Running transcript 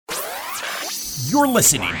You're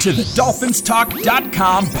listening to the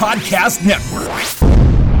DolphinsTalk.com podcast network.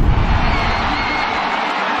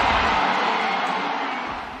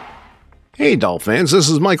 Hey, Dolphins, this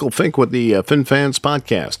is Michael Fink with the FinFans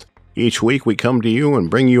Podcast. Each week we come to you and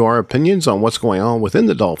bring you our opinions on what's going on within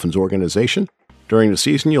the Dolphins organization. During the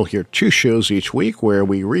season, you'll hear 2 shows each week where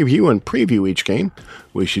we review and preview each game.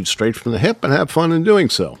 We shoot straight from the hip and have fun in doing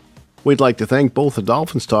so. We'd like to thank both the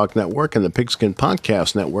Dolphins Talk Network and the Pigskin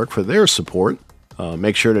Podcast Network for their support.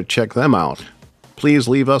 Make sure to check them out. Please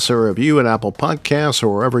leave us a review at Apple Podcasts or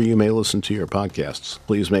wherever you may listen to your podcasts.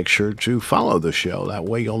 Please make sure to follow the show. That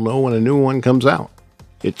way you'll know when a new one comes out.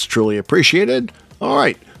 It's truly appreciated. All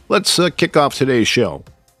right, let's kick off today's show.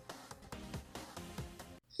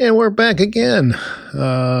 And we're back again.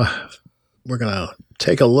 We're going to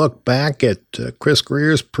take a look back at Chris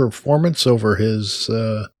Grier's performance over his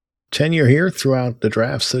tenure here throughout the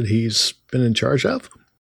drafts that he's been in charge of.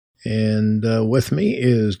 And with me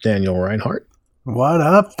is Daniel Reinhardt. What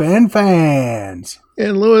up, fans?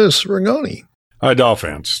 And Louis Rigoni. Hi,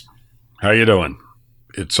 Dolphins. How you doing?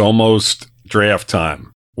 It's almost draft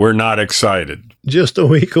time. We're not excited. Just a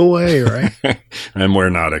week away, right? And we're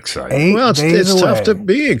not excited. 8 well, days it's away. tough to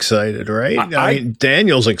be excited, right? I mean,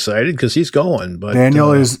 Daniel's excited because he's going. But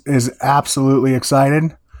Daniel is absolutely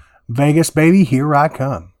excited. Vegas, baby, here I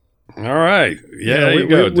come. All right. Yeah, there you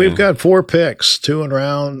go. We've got 4 picks, 2 in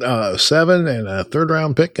round 7 and a 3rd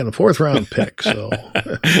round pick and a 4th round pick. So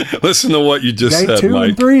listen to what you just Day said, 2 Mike.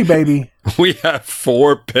 and 3, baby. We have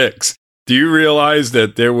 4 picks. Do you realize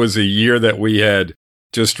that there was a year that we had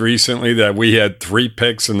just recently that we had 3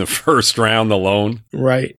 picks in the first round alone?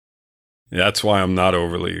 right. That's why I'm not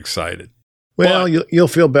overly excited. Well, you'll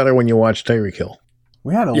feel better when you watch Tyreek Hill.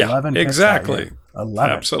 We had 11 picks that exactly. year.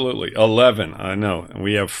 11. Absolutely. 11. I know. And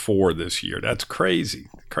we have 4 this year. That's crazy.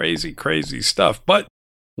 Crazy stuff. But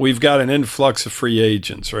we've got an influx of free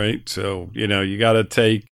agents, right? So, you got to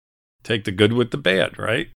take the good with the bad,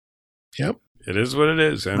 right? Yep. It is what it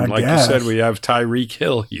is. And I like guess. you said, we have Tyreek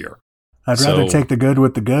Hill here. I'd rather take the good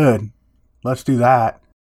with the good. Let's do that.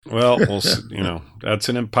 Well, that's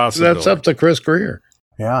an impossibility. That's up to Chris Grier.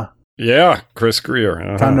 Yeah. Yeah, Chris Grier.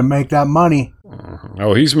 Uh-huh. Time to make that money.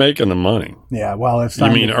 Oh, he's making the money. Yeah, well, it's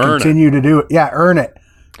time to earn continue to do it. Yeah, earn it.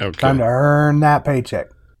 Okay. Time to earn that paycheck.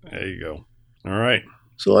 There you go. All right.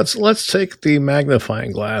 So let's take the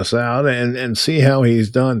magnifying glass out and see how he's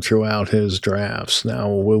done throughout his drafts. Now,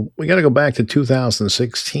 we got to go back to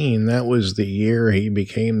 2016. That was the year he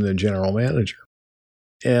became the general manager.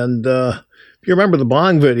 And if you remember the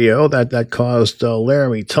Bong video, that caused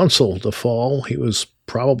Laramie Tunsil to fall. He was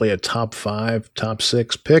probably a top 5, top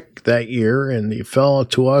 6 pick that year, and he fell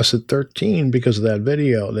to us at 13 because of that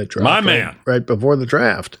video that dropped My man. right before the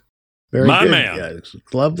draft. Very My good, man. guys.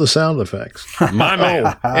 Love the sound effects. My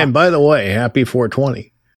man. And by the way, happy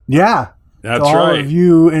 420. Yeah. That's to all right. of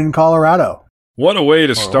you in Colorado. What a way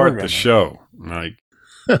to start Oregon. the show, Mike.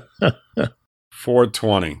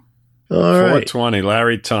 420. All right. 420,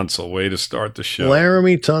 Larry Tunsil. Way to start the show.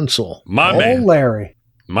 Laramie Tunsil. My Oh, man. Larry.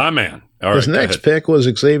 My man. All His right, next pick was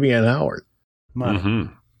Xavier Howard. Money.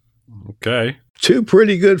 Mm-hmm. Okay. 2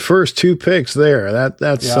 pretty good first 2 picks there.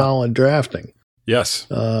 That's Yeah. solid drafting. Yes.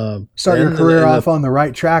 Start your then career in the- off on the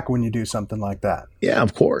right track when you do something like that. Yeah,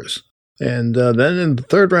 of course. And then in the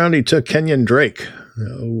 3rd round, he took Kenyon Drake,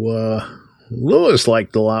 who Lewis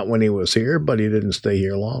liked a lot when he was here, but he didn't stay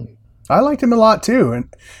here long. I liked him a lot too.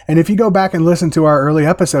 And if you go back and listen to our early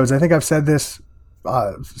episodes, I think I've said this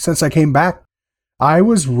since I came back. I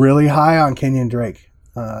was really high on Kenyon Drake.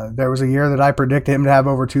 There was a year that I predicted him to have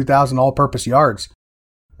over 2,000 all-purpose yards.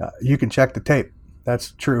 You can check the tape.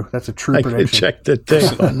 That's true. That's a true I prediction. could check the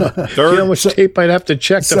tape. You know how much Third, tape I'd have to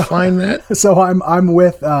check to find that? So I'm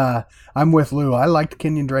with Lou. I liked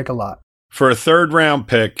Kenyon Drake a lot. for a 3rd round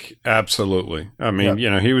pick, absolutely. I mean,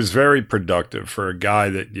 Yep. he was very productive for a guy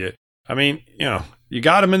that you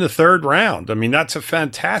got him in the 3rd round. I mean, that's a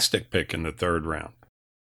fantastic pick in the 3rd round.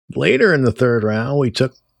 Later in the 3rd round, we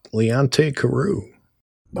took Leonte Carew.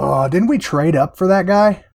 Oh, didn't we trade up for that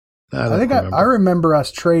guy? I think I remember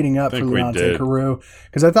us trading up for Think we Leonte did. Carew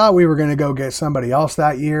because I thought we were going to go get somebody else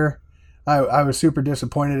that year. I was super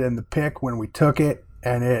disappointed in the pick when we took it,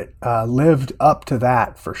 and it lived up to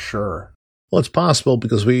that for sure. Well, it's possible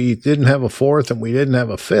because we didn't have a 4th and we didn't have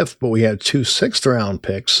a 5th, but we had 2 6th-round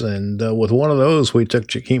picks, and with one of those, we took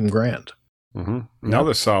Jakeem Grant. Mm-hmm.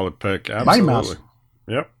 Another solid pick. Mighty Mouse. Absolutely.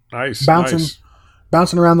 Yep. Nice. Bouncing Nice.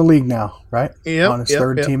 bouncing around the league now, right? Yep, On his yep,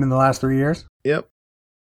 third yep. team in the last 3 years. Yep.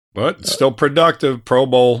 But still productive. Pro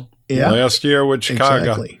Bowl Yeah. last year with Chicago.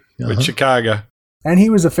 Exactly. With Chicago. And he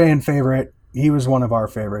was a fan favorite. He was one of our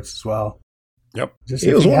favorites as well. Yep. Just He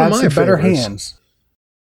if was he one of had my some better favorites. hands.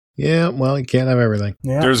 Yeah, well, you can't have everything.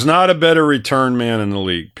 Yeah, There's not a better return man in the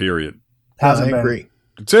league, period. hasn't I been. agree.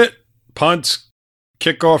 That's it. Punts,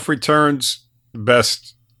 kickoff returns,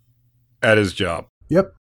 best at his job.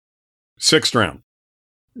 Yep. 6th round.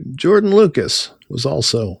 Jordan Lucas was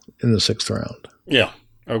also in the 6th round. Yeah.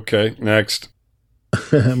 Okay. Next.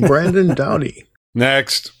 Brandon Doughty,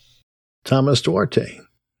 Next. Thomas Duarte.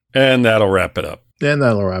 And that'll wrap it up. And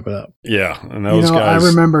that'll wrap it up. Yeah. And those guys. I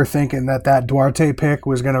remember thinking that Duarte pick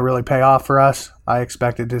was going to really pay off for us. I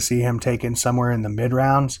expected to see him taken somewhere in the mid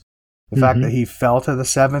rounds. The fact that he fell to the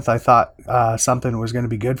 7th, I thought something was going to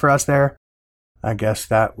be good for us there. I guess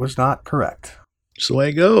that was not correct. That's the way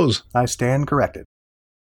it goes. I stand corrected.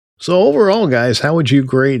 So overall, guys, how would you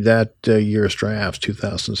grade that year's draft,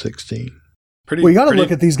 2016? Pretty, Well, you got to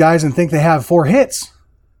look at these guys and think they have 4 hits.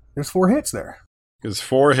 There's 4 hits there. There's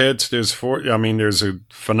 4 hits. There's a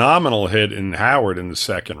phenomenal hit in Howard in the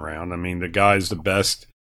 2nd round. I mean, the guy's the best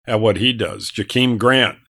at what he does. Jakeem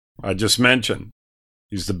Grant, I just mentioned.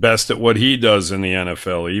 He's the best at what he does in the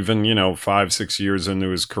NFL, even, 5-6 years into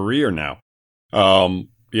his career now.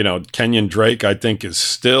 Kenyon Drake, I think, is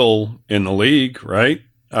still in the league, right?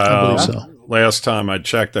 I believe so. Last time I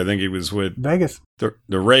checked, I think he was with Vegas.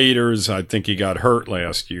 the Raiders. I think he got hurt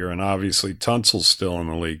last year, and obviously Tunsil's still in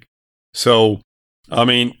the league. So, I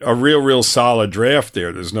mean, a real solid draft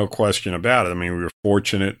there. There's no question about it. I mean, we were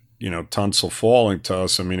fortunate, Tunsil falling to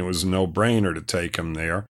us. I mean, it was a no-brainer to take him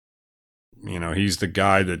there. He's the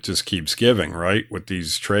guy that just keeps giving, right, with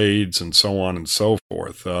these trades and so on and so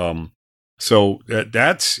forth. So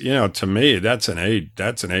that's, to me, that's an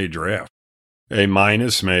A draft. A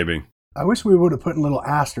minus, maybe. I wish we would have put a little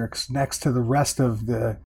asterisk next to the rest of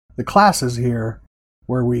the classes here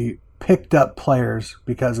where we picked up players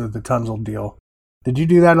because of the Tunsil deal. Did you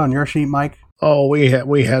do that on your sheet, Mike? Oh, we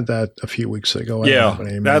had that a few weeks ago.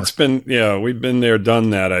 We've been there, done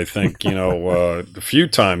that, I think, a few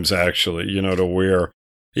times actually, to where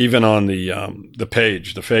even on the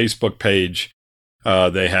page, the Facebook page,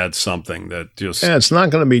 they had something that just... Yeah, it's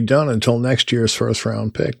not going to be done until next year's 1st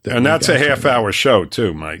round pick. And that's a half-hour show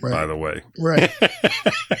too, Mike, by the way. Right.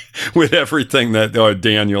 With everything that,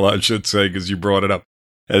 Daniel, I should say, because you brought it up.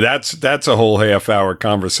 That's a whole half-hour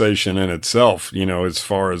conversation in itself, as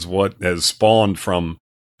far as what has spawned from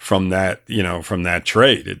that, from that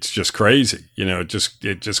trade. It's just crazy.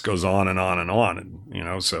 It just goes on and on and on.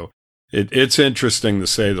 And, so it's interesting to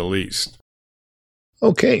say the least.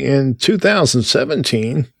 Okay, in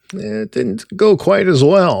 2017, it didn't go quite as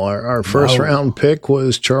well. Our first round pick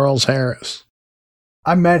was Charles Harris.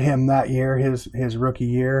 I met him that year, his rookie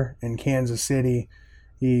year in Kansas City.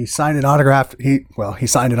 He signed an autograph. He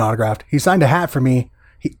signed an autograph. He signed a hat for me.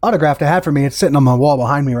 He autographed a hat for me. It's sitting on my wall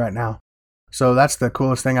behind me right now. So that's the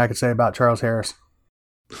coolest thing I could say about Charles Harris.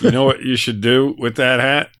 You know what you should do with that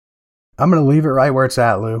hat? I'm going to leave it right where it's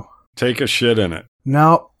at, Lou. Take a shit in it.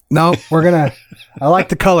 No, we're going to... I like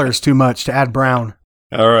the colors too much to add brown.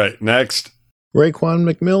 All right, next. Raekwon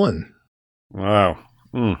McMillan. Wow.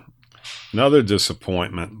 Another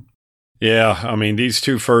disappointment. Yeah, I mean, these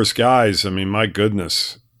 2 first guys, I mean, my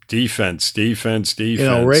goodness. Defense.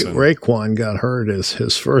 Raekwon got hurt as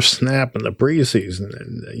his first snap in the preseason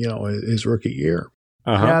and, his rookie year.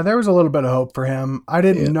 Uh-huh. Yeah, there was a little bit of hope for him. I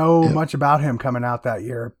didn't know much about him coming out that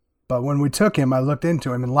year, but when we took him, I looked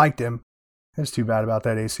into him and liked him. It was too bad about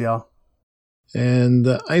that ACL. And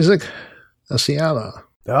Isaac Asiata.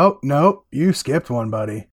 Oh, no, you skipped one,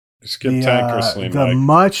 buddy. Skip Tankersley,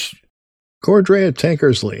 Mike. Cordrea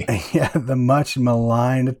Tankersley. Yeah, the much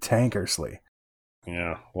maligned Tankersley.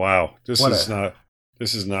 Yeah, wow. This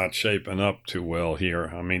is not shaping up too well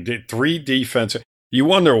here. I mean, 3 defensive. You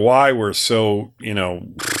wonder why we're so,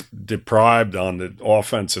 deprived on the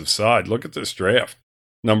offensive side. Look at this draft.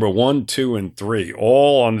 Number 1, 2, and 3,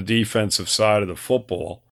 all on the defensive side of the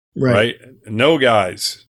football. Right? No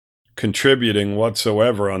guys contributing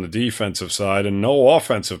whatsoever on the defensive side and no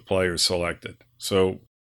offensive players selected. So,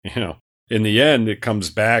 in the end, it comes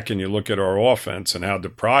back and you look at our offense and how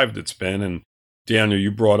deprived it's been. And Daniel,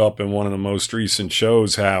 you brought up in one of the most recent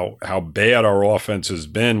shows how bad our offense has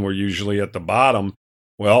been. We're usually at the bottom.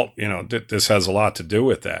 Well, this has a lot to do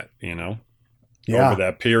with that, over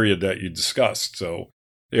that period that you discussed. So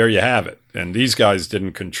there you have it. And these guys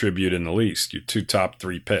didn't contribute in the least. Your 2 top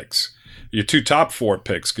 3 picks. Your 2 top 4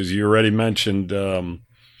 picks, because you already mentioned, who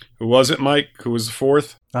was it, Mike? Who was the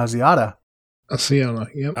 4th? Asiata,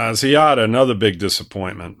 yep. Asiata, another big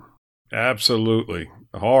disappointment. Absolutely.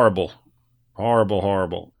 Horrible.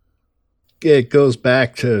 It goes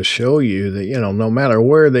back to show you that, no matter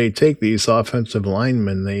where they take these offensive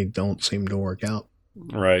linemen, they don't seem to work out.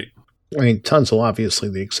 Right. I mean, Tunsil obviously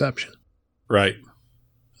the exception. Right.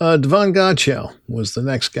 Devon Godchaux was the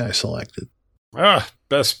next guy selected.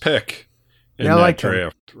 Best pick in Yeah, I that liked him.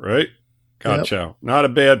 draft, right? Godchaux. Not a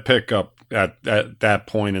bad pickup at that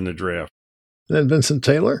point in the draft. And then Vincent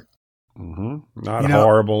Taylor. Not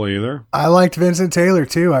horrible either. I liked Vincent Taylor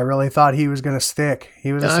too. I really thought he was going to stick.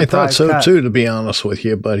 He was a surprise I thought so cut. too, to be honest with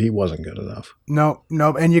you, but he wasn't good enough. Nope.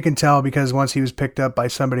 And you can tell because once he was picked up by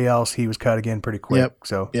somebody else, he was cut again pretty quick. Yep.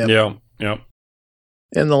 So Yep.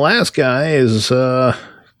 And the last guy is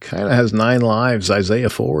kind of has 9 lives, Isaiah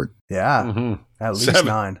Ford. yeah, at least 7.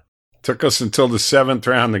 9. Took us until the 7th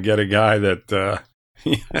round to get a guy that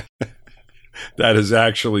that has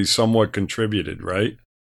actually somewhat contributed, right?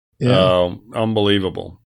 Yeah.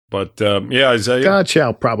 Unbelievable. But Isaiah.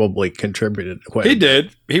 Godchaux probably contributed. He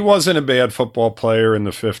did. He wasn't a bad football player in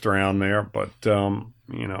the 5th round there, but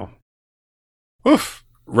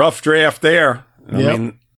rough draft there. I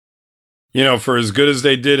mean, for as good as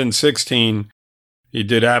they did in 16, he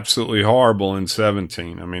did absolutely horrible in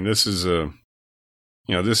 17. I mean, this is a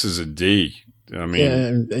D. I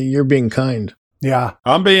mean, you're being kind. Yeah.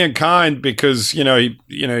 I'm being kind because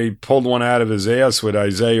he pulled one out of his ass with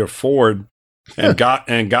Isaiah Ford and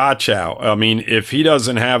Godchaux. I mean, if he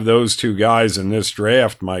doesn't have those 2 guys in this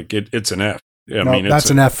draft, Mike, it's an F. That's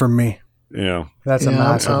an F from me. Yeah, that's a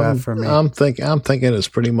massive F for me. I'm thinking it's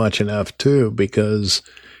pretty much an F too, because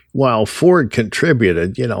while Ford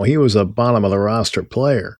contributed, he was a bottom of the roster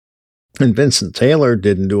player, and Vincent Taylor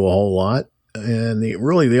didn't do a whole lot. And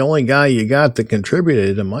the only guy you got that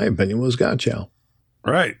contributed, in my opinion, was Godchaux.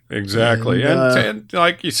 Right, exactly. And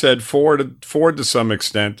like you said, Ford to some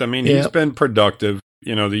extent. I mean, he's been productive.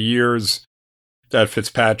 The years that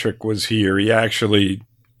Fitzpatrick was here, he actually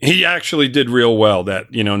did real well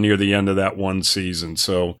that, near the end of that one season.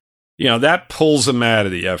 So, that pulls him out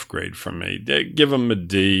of the F grade for me. They give him a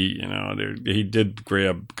D. He did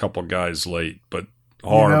grab a couple guys late, but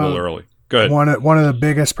horrible early. Good. One of the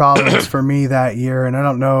biggest problems for me that year, and I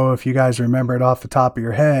don't know if you guys remember it off the top of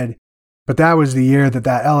your head, but that was the year that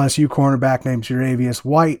LSU cornerback named Jaravius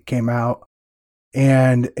White came out,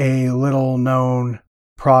 and a little-known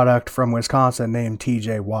product from Wisconsin named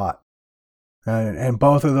T.J. Watt. And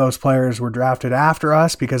both of those players were drafted after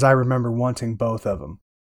us because I remember wanting both of them.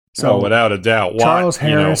 So without a doubt. Charles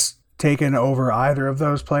Harris taking over either of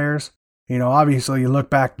those players, obviously you look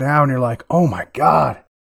back now and you're like, oh my God.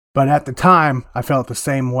 But at the time, I felt the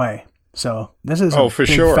same way. So this is a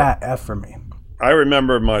big fat F for me. I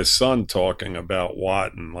remember my son talking about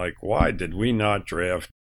Watt and like, why did we not draft,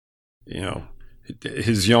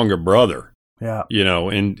 his younger brother? Yeah.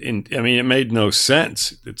 And I mean, it made no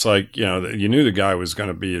sense. It's like, you knew the guy was going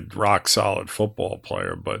to be a rock solid football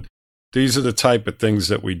player, but these are the type of things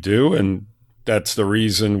that we do. And that's the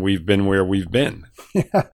reason we've been where we've been.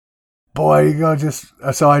 Yeah. Boy,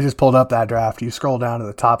 so I just pulled up that draft. You scroll down to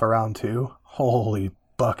the top of round 2. Holy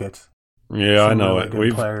buckets. Yeah, I know it.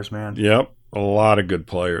 Good players, man. Yep. A lot of good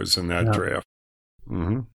players in that draft.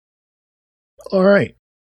 Mm-hmm. All right.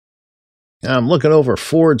 I'm looking over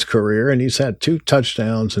Ford's career, and he's had 2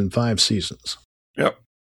 touchdowns in 5 seasons. Yep.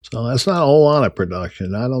 So that's not a whole lot of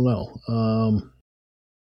production. I don't know.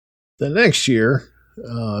 The next year,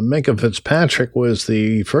 Minkah Fitzpatrick was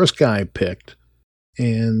the first guy picked.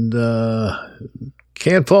 And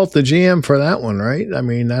can't fault the GM for that one, right? I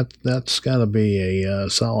mean, that's got to be a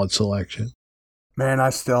solid selection. Man, I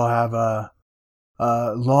still have a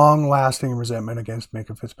long-lasting resentment against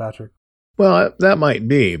Minkah Fitzpatrick. Well, that might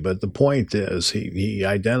be, but the point is he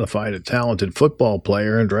identified a talented football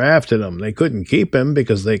player and drafted him. They couldn't keep him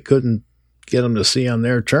because they couldn't get him to see on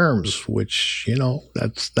their terms, which,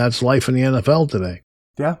 that's life in the NFL today.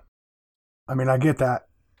 Yeah. I mean, I get that,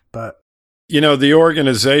 but the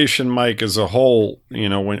organization, Mike, as a whole,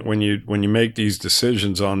 when you make these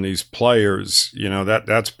decisions on these players,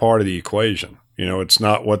 that's part of the equation. It's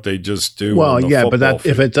not what they just do. Well, yeah, but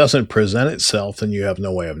if it doesn't present itself, then you have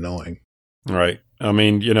no way of knowing. Right. I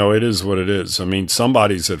mean, it is what it is. I mean,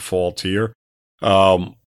 somebody's at fault here.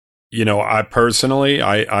 I personally,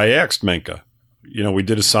 I asked Minkah. We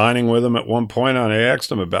did a signing with him at one point, and I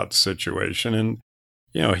asked him about the situation,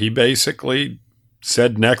 and he basically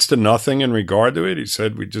said next to nothing in regard to it. He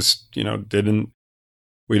said we just, didn't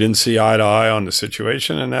see eye to eye on the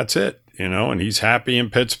situation, and that's it. And he's happy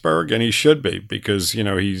in Pittsburgh, and he should be because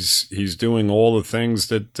he's doing all the things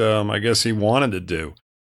that I guess he wanted to do.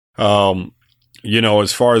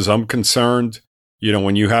 As far as I'm concerned,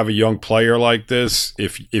 when you have a young player like this,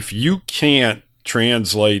 if you can't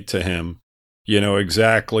translate to him,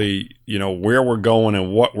 exactly, where we're going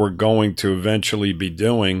and what we're going to eventually be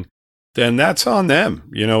doing, then that's on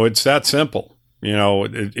them. It's that simple. You know,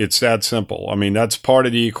 it's that simple. I mean, that's part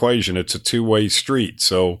of the equation. It's a two-way street.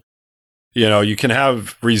 So, you know, you can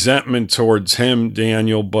have resentment towards him,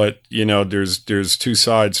 Daniel, but, you know, there's two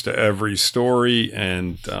sides to every story.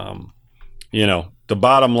 And, you know, the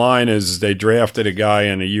bottom line is they drafted a guy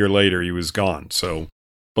and a year later he was gone. So,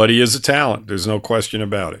 but he is a talent. There's no question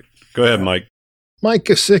about it. Go ahead, Mike. Mike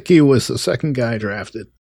Gesicki was the second guy drafted.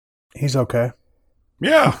 He's okay.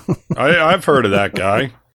 Yeah, I've heard of that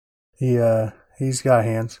guy. He's got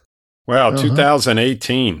hands. Wow,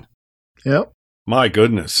 2018. Yep. My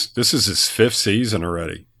goodness, this is his fifth season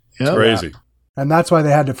already. It's crazy. And that's why they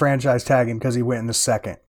had to franchise tag him, because he went in the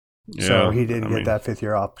second. Yeah, so he didn't get that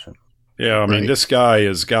fifth-year option. Yeah, I mean, this guy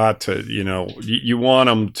has got to, you know, you want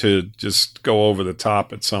him to just go over the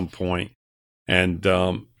top at some point. And,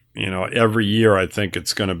 you know, every year I think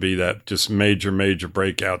it's going to be that just major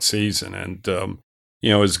breakout season. And, you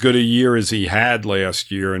know, as good a year as he had last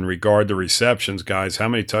year in regard to receptions, guys, how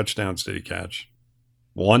many touchdowns did he catch?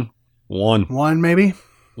 One, maybe?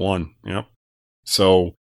 One, yep.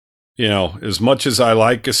 So, you know, as much as I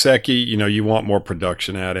like Gesicki, you know, you want more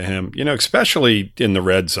production out of him, you know, especially in the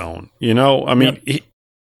red zone. You know, I mean, you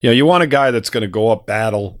know, you want a guy that's going to go up,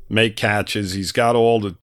 battle, make catches. He's got all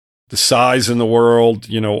the size in the world,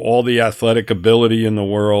 you know, all the athletic ability in the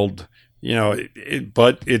world, you know,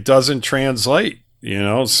 but it doesn't translate. You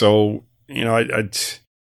know, so, you know,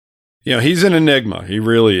 you know, he's an enigma. He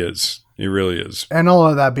really is. He really is. And all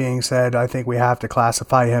of that being said, I think we have to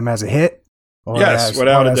classify him as a hit. Or yes,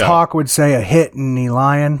 without a doubt. As Hawk would say, a hit in the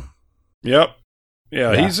lion. Yep.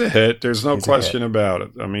 Yeah, he's a hit. There's no question about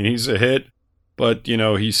it. I mean, he's a hit, but, you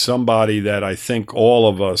know, he's somebody that I think all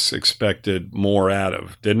of us expected more out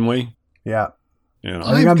of, didn't we? Yeah. You know,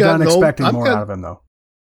 I think I'm done expecting more out of him, though.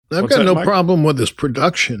 I've got no problem with his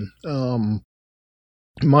production.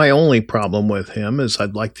 My only problem with him is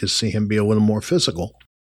I'd like to see him be a little more physical.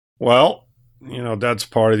 Well, you know, that's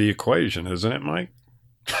part of the equation, isn't it, Mike?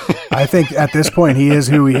 I think at this point he is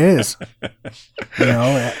who he is. You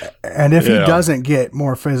know, and if he doesn't get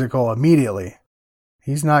more physical immediately,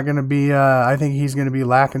 he's not going to be, I think he's going to be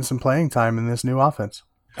lacking some playing time in this new offense.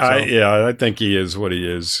 So. I think he is what he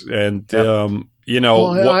is. And, you know,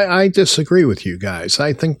 I disagree with you guys.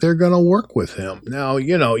 I think they're going to work with him. Now,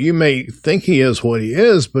 you know, you may think he is what he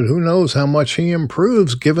is, but who knows how much he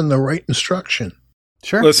improves given the right instruction.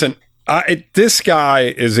 Sure. Listen, this guy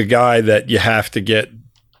is a guy that you have to get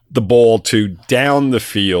the ball to down the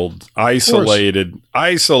field, isolated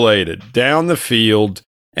down the field,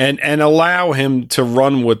 and allow him to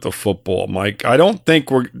run with the football, Mike. I don't think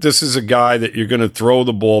this is a guy that you're going to throw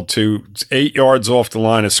the ball to 8 yards off the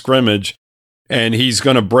line of scrimmage and he's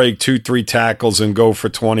going to break 2-3 tackles and go for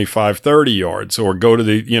 25, 30 yards or go to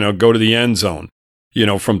the end zone, you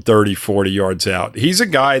know, from 30, 40 yards out. He's a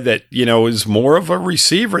guy that, you know, is more of a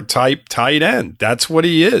receiver type tight end. That's what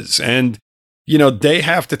he is. And, you know, they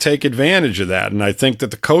have to take advantage of that. And I think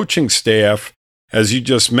that the coaching staff, as you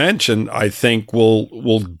just mentioned, I think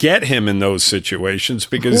will get him in those situations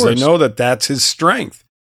because they know that that's his strength.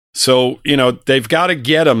 So, you know, they've got to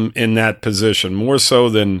get him in that position more so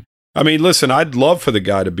than, I mean, listen, I'd love for the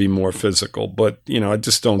guy to be more physical, but, you know, I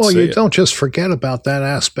just don't see it. Well, you don't just forget about that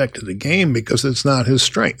aspect of the game because it's not his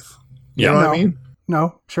strength. You know what I mean?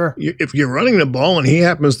 No, sure. If you're running the ball and he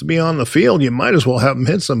happens to be on the field, you might as well have him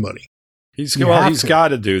hit somebody. He's got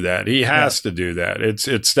to do that. He has to do that.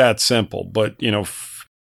 It's that simple. But, you know,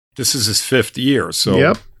 this is his fifth year.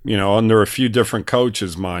 So, you know, under a few different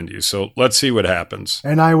coaches, mind you. So let's see what happens.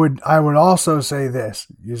 And I would also say this.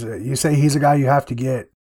 You say he's a guy you have to get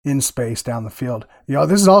in space down the field. You know,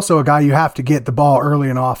 this is also a guy you have to get the ball early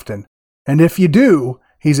and often. And if you do,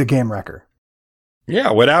 he's a game wrecker.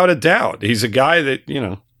 Yeah, without a doubt. He's a guy that, you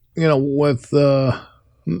know. You know, with the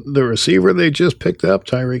receiver they just picked up,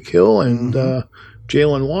 Tyreek Hill and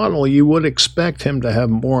Jalen Waddle, you would expect him to have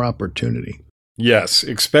more opportunity. Yes,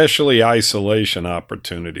 especially isolation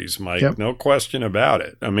opportunities, Mike. Yep. No question about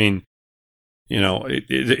it. I mean, you know,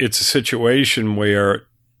 it's a situation where,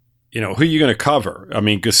 you know, who are you going to cover? I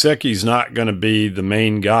mean, Gesicki's not going to be the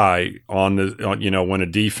main guy you know, when a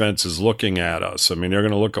defense is looking at us. I mean, they're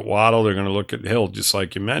going to look at Waddle, they're going to look at Hill, just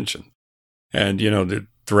like you mentioned. And, you know, the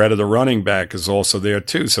threat of the running back is also there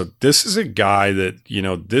too. So this is a guy that, you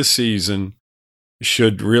know, this season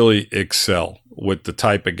should really excel with the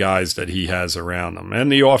type of guys that he has around him. And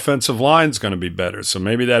the offensive line's going to be better. So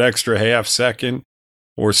maybe that extra half second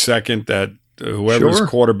or second that whoever's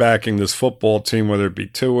quarterbacking this football team, whether it be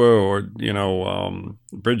Tua or, you know,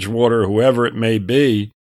 Bridgewater, whoever it may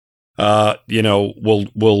be, you know,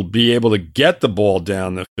 will be able to get the ball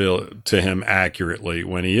down the field to him accurately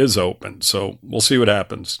when he is open. So we'll see what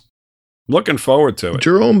happens. Looking forward to it.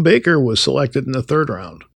 Jerome Baker was selected in the 3rd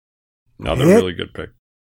round. Another really good pick.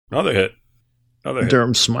 Another hit.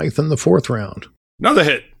 Durham Smythe in the 4th round. Another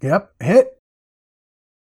hit. Yep, hit.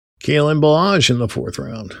 Kalen Balazs in the 4th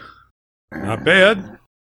round. Not bad.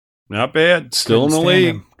 Not bad. Still in the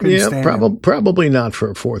league. Yeah, probably not for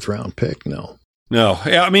a 4th round pick, no. No.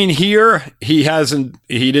 I mean, here, he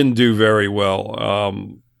didn't do very well,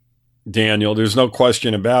 Daniel. There's no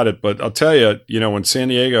question about it. But I'll tell you, when San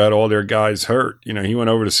Diego had all their guys hurt, he went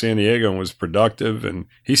over to San Diego and was productive, and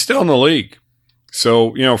he's still in the league.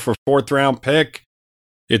 So, for 4th round pick,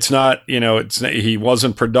 it's not, he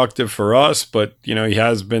wasn't productive for us, but, he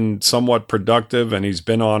has been somewhat productive, and he's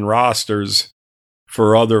been on rosters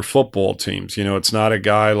for other football teams. It's not a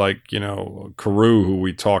guy like, Carew, who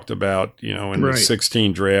we talked about, in the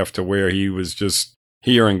 16 draft, to where he was just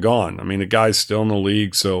here and gone. I mean, the guy's still in the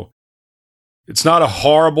league, so it's not a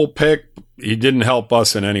horrible pick. He didn't help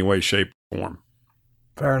us in any way, shape, or form.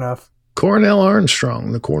 Fair enough. Cornell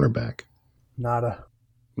Armstrong, the cornerback. Nada.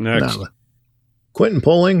 Next. Nada. Quentin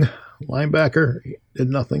Poling, linebacker, did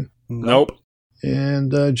nothing. Nope.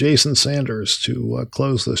 And Jason Sanders to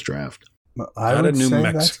close this draft. I would New say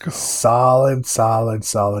Mexico. That's a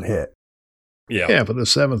solid hit. Yeah, for the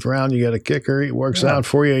 7th round, you get a kicker. He works out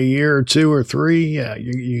for you a year or 2 or 3. Yeah,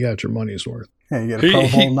 you got your money's worth. Yeah, you get a Pro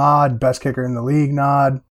Bowl nod, best kicker in the league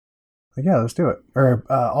nod. Like, yeah, let's do it. Or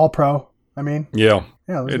All Pro, I mean. Yeah.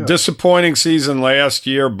 Let's A do it. disappointing season last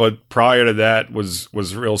year, but prior to that was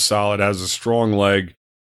real solid, has a strong leg.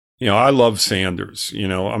 I love Sanders.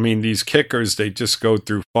 I mean, these kickers, they just go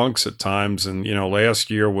through funks at times. And,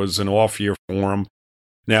 last year was an off year for him.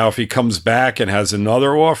 Now, if he comes back and has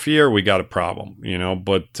another off year, we got a problem,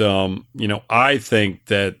 But, I think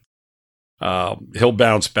that he'll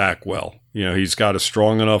bounce back well. He's got a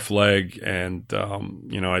strong enough leg. And,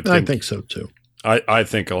 I think so, too. I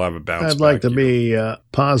think he'll have a bounce back. I'd like to be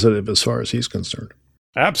positive as far as he's concerned.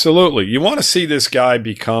 Absolutely. You want to see this guy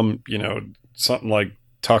become, something like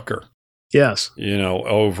Tucker. Yes.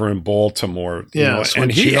 Over in Baltimore. Yes,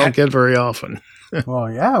 and he don't get very often.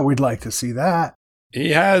 Well, yeah, we'd like to see that.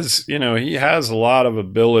 He has a lot of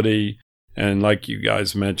ability. And like you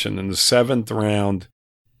guys mentioned, in the 7th round,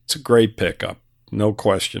 it's a great pickup. No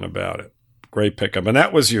question about it. Great pickup. And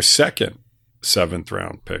that was your second 7th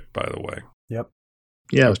round pick, by the way. Yep.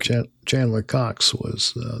 Yeah, okay. Chandler Cox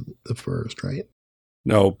was the first, right?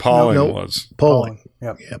 No, Poling was. Poling.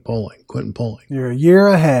 Yep. Yeah, Poling. Quentin Poling. You're a year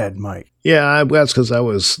ahead, Mike. Yeah, that's because I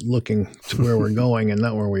was looking to where we're going and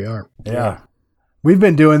not where we are. Yeah. We've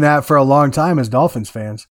been doing that for a long time as Dolphins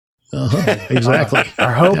fans. Exactly.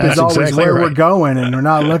 Our hope That's is always exactly where right. we're going, and we're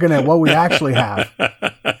not looking at what we actually have.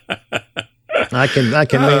 I can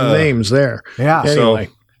name names there. Yeah. Anyway.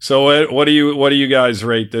 So what do you guys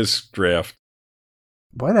rate this draft?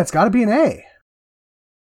 Boy, that's got to be an A.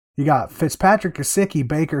 You got Fitzpatrick, Gesicki,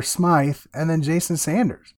 Baker, Smythe, and then Jason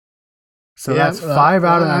Sanders. So that's 5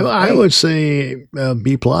 out of 8. I would say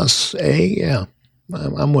B plus, A. Yeah,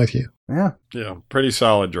 I'm with you. Yeah. Yeah, pretty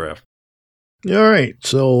solid draft. All right.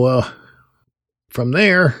 So from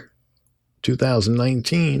there,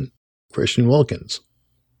 2019, Christian Wilkins.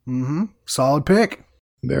 Mm-hmm. Solid pick.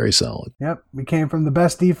 Very solid. Yep. We came from the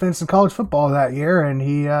best defense in college football that year, and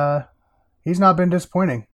he's not been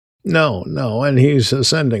disappointing. No, and he's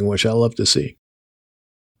ascending, which I love to see.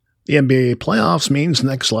 The NBA playoffs means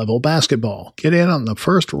next level basketball. Get in on the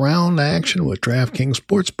first round action with DraftKings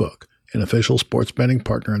Sportsbook, an official sports betting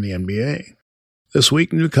partner in the NBA. This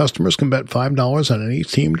week, new customers can bet $5 on any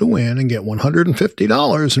team to win and get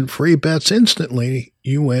 $150 in free bets instantly.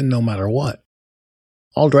 You win no matter what.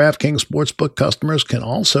 All DraftKings Sportsbook customers can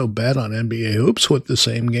also bet on NBA hoops with the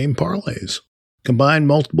same game parlays. Combine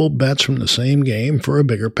multiple bets from the same game for a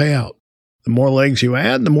bigger payout. The more legs you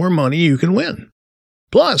add, the more money you can win.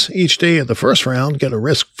 Plus, each day of the first round, get a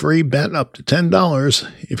risk-free bet up to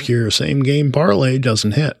 $10 if your same game parlay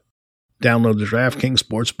doesn't hit. Download the DraftKings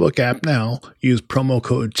Sportsbook app now, use promo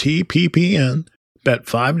code TPPN, bet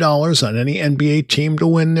 $5 on any NBA team to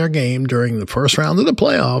win their game during the first round of the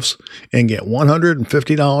playoffs, and get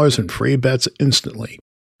 $150 in free bets instantly.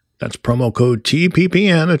 That's promo code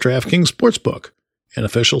TPPN at DraftKings Sportsbook, an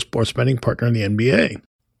official sports betting partner in the NBA.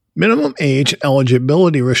 Minimum age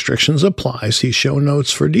eligibility restrictions apply. See show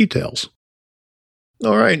notes for details.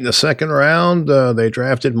 All right, in the second round, they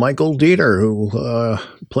drafted Michael Dieter, who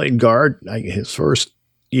played guard his first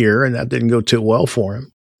year, and that didn't go too well for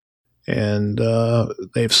him. And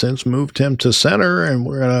they've since moved him to center, and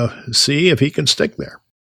we're going to see if he can stick there.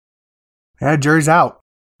 Yeah, jury's out.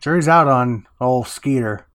 Jury's out on old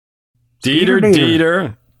Skeeter. Dieter,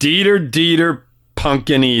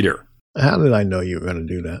 pumpkin eater. How did I know you were going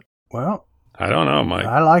to do that? Well, I don't know, Mike.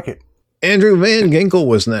 I like it. Andrew Van Ginkel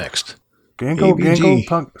was next. Ginkel,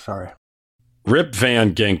 Punk. Sorry. Rip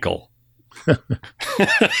Van Ginkel.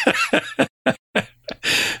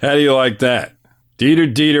 How do you like that?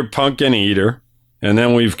 Dieter, Pumpkin Eater. And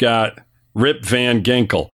then we've got Rip Van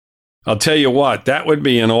Ginkel. I'll tell you what, that would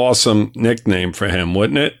be an awesome nickname for him,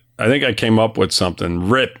 wouldn't it? I think I came up with something.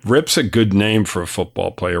 Rip's a good name for a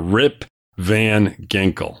football player. Rip Van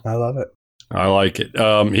Ginkel. I love it. I like it.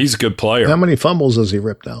 He's a good player. How many fumbles has he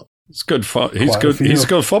ripped out? It's good. He's good. He's a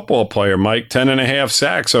good football player, Mike. 10.5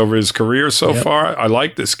 sacks over his career so far. I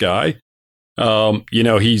like this guy.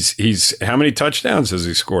 He's how many touchdowns has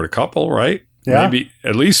he scored? A couple, right? Yeah. Maybe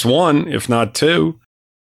at least one, if not two.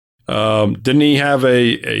 Didn't he have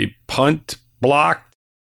a punt blocked?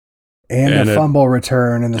 And a fumble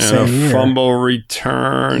return in the same year. Fumble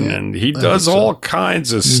return. Yeah, and he does all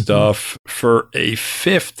kinds of stuff for a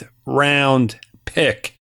 5th round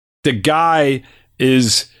pick. The guy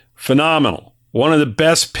is phenomenal. One of the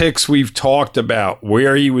best picks we've talked about,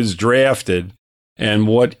 where he was drafted and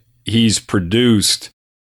what he's produced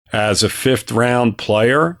as a 5th round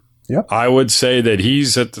player. Yep. I would say that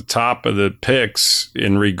he's at the top of the picks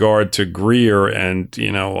in regard to Greer and,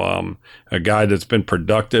 a guy that's been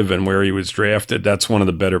productive and where he was drafted. That's one of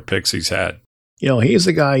the better picks he's had. He's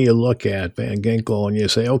the guy you look at, Van Ginkel, and you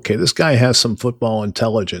say, okay, this guy has some football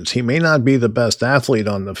intelligence. He may not be the best athlete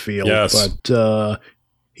on the field, but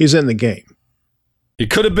he's in the game. He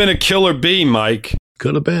could have been a killer bee, Mike.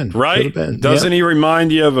 Could have been. Right? Could have been. Doesn't he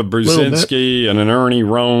remind you of a Brzezinski and an Ernie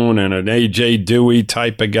Roan and an A.J. Dewey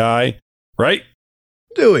type of guy? Right?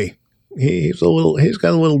 Dewey. He's got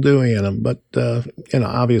a little Dewey in him, but,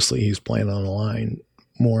 obviously he's playing on the line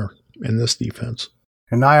more in this defense.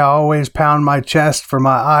 And I always pound my chest for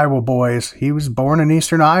my Iowa boys. He was born in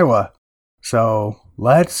Eastern Iowa. So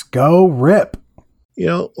let's go Rip.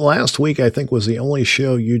 Last week I think was the only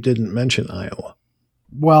show you didn't mention Iowa.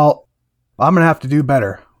 Well, I'm going to have to do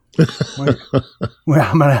better. I'm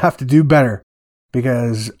going to have to do better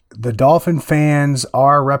because the Dolphin fans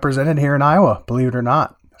are represented here in Iowa, believe it or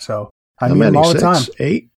not. So I meet them all the time.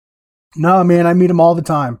 8? No, man, I meet them all the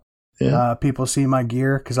time. Yeah. People see my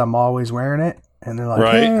gear because I'm always wearing it. And they're like,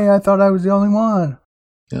 hey, I thought I was the only one.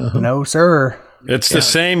 Uh-huh. No, sir. It's the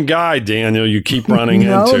same guy, Daniel, you keep running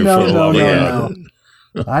into for the love of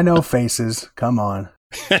God. I know faces. Come on.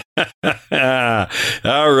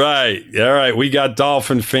 All right. We got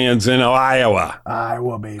Dolphin fans in Iowa.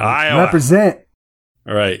 Iowa, baby. Iowa. Represent.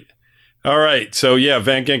 All right. So,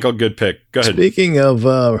 Van Ginkel, good pick. Go ahead. Speaking of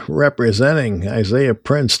representing, Isaiah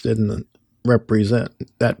Prince didn't represent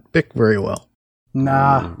that pick very well.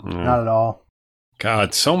 Nah, not at all.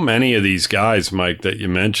 God, so many of these guys, Mike, that you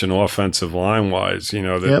mentioned offensive line-wise,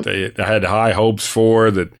 that they had high hopes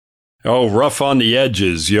for, that, rough on the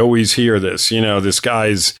edges. You always hear this, this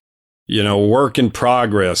guy's, work in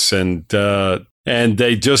progress, and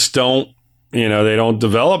they just don't, they don't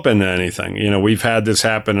develop into anything. We've had this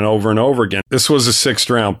happen over and over again. This was a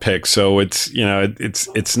 6th round pick, so it's,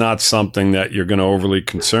 it's not something that you're going to overly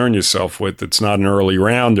concern yourself with. It's not an early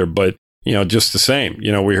rounder, but just the same,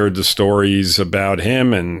 we heard the stories about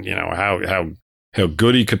him and, how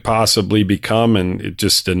good he could possibly become. And it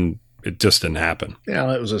just didn't happen.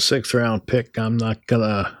 Yeah, it was a 6th round pick. I'm not going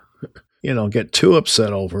to, get too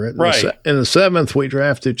upset over it. Right. In the 7th, we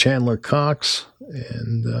drafted Chandler Cox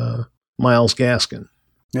and Myles Gaskin.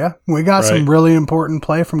 Yeah, we got some really important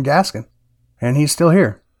play from Gaskin, and he's still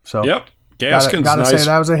here. So yep, Gaskin's gotta nice. say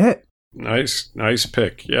that was a hit. Nice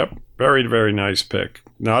pick. Yep, very, very nice pick.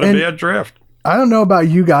 Not a bad draft. I don't know about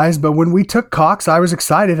you guys, but when we took Cox, I was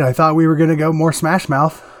excited. I thought we were going to go more Smash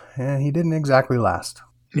Mouth, and he didn't exactly last.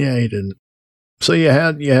 Yeah, he didn't. So you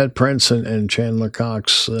had Prince and Chandler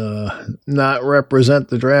Cox not represent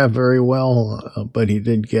the draft very well, but he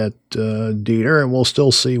did get Dieter, and we'll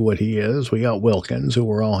still see what he is. We got Wilkins, who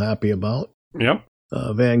we're all happy about. Yep.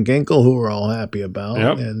 Van Ginkel, who we're all happy about.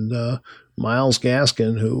 Yep. And Myles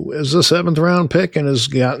Gaskin, who is a 7th round pick and has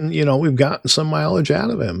gotten, we've gotten some mileage out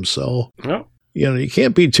of him. So, yep. You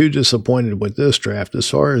can't be too disappointed with this draft. As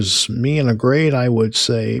far as me and a grade, I would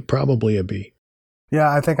say probably a B. Yeah,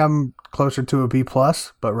 I think I'm closer to a B+,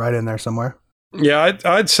 but right in there somewhere. Yeah,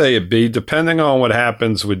 I'd say a B, depending on what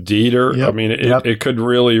happens with Dieter. Yep. I mean, it could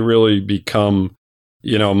really, really become,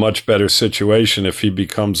 a much better situation if he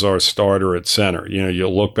becomes our starter at center.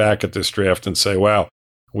 You'll look back at this draft and say, wow,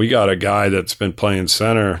 we got a guy that's been playing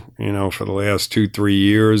center, for the last 2-3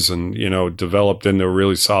 years and, developed into a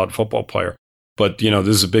really solid football player. But, this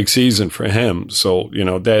is a big season for him. So,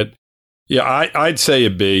 that, Yeah, I'd say a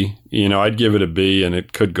B. I'd give it a B, and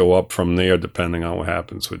it could go up from there depending on what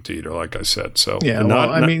happens with Dieter, like I said. So yeah,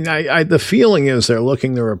 the feeling is they're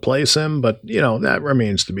looking to replace him, but that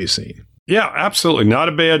remains to be seen. Yeah, absolutely, not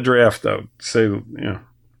a bad draft though.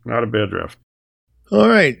 Not a bad draft. All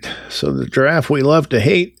right, so the draft we love to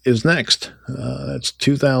hate is next. That's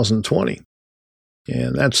 2020,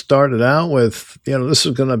 and that started out with this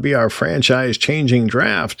is going to be our franchise-changing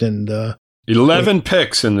draft, and 11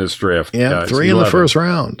 picks in this draft. Yeah, guys. 3 in the first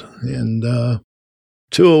round. And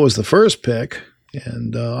Tua was the first pick,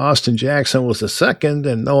 and Austin Jackson was the second,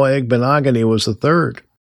 and Noah Igbenogany was the third.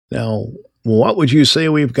 Now, what would you say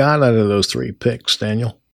we've got out of those 3 picks,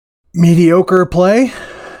 Daniel? Mediocre play.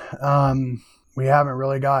 We haven't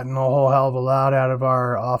really gotten a whole hell of a lot out of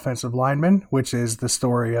our offensive linemen, which is the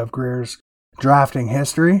story of Greer's drafting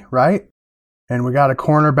history, right? And we got a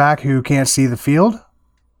cornerback who can't see the field.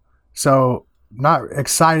 So not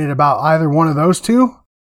excited about either one of those two.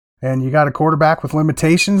 And you got a quarterback with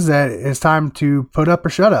limitations that it's time to put up or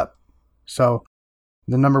shut up. So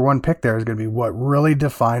the number 1 pick there is going to be what really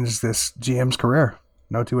defines this GM's career.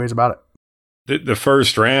 No two ways about it. The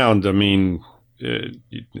first round, I mean,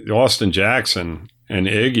 Austin Jackson and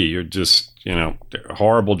Iggy are just,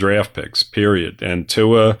 horrible draft picks, period. And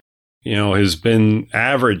Tua, has been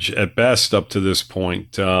average at best up to this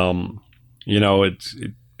point.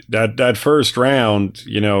 That first round,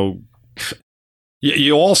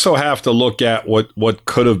 you also have to look at what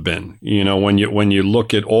could have been, when you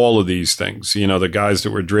look at all of these things, the guys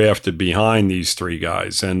that were drafted behind these 3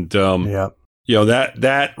 guys. And,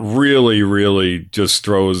 that really, really just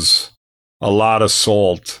throws a lot of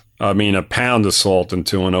salt. I mean, a pound of salt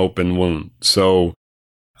into an open wound. So,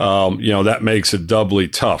 that makes it doubly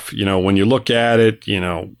tough. When you look at it,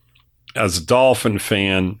 as a Dolphin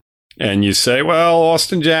fan, and you say, well,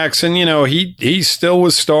 Austin Jackson, he still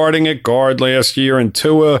was starting at guard last year, and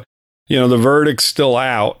Tua, the verdict's still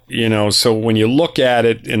out, so when you look at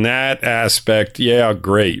it in that aspect, yeah,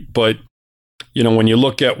 great. But, when you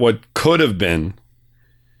look at what could have been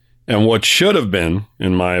and what should have been,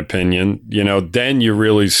 in my opinion, then you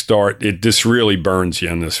really this really burns you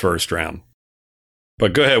in this first round.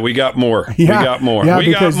 But go ahead, we got more. Yeah, we got more. Yeah,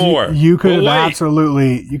 we got more. You could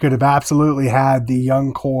have absolutely had the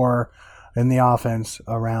young core in the offense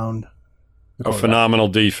around a phenomenal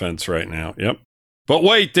defense right now. Yep. But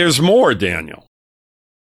wait, there's more, Daniel.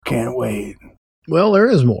 Can't wait. Well, there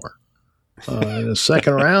is more. In the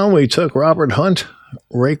second round, we took Robert Hunt,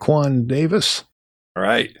 Raekwon Davis. All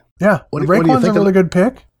right. Yeah, Raekwon's a really good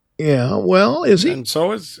pick. Yeah, well, is he? And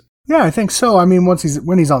so is. Yeah, I think so. I mean, when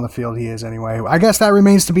he's on the field, he is anyway. I guess that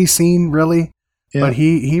remains to be seen, really. Yeah. But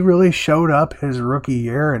he really showed up his rookie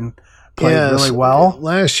year and played really well.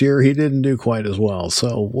 Last year, he didn't do quite as well,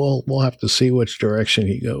 so we'll have to see which direction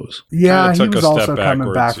he goes. Yeah, he was also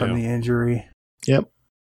coming back from the injury. Yep.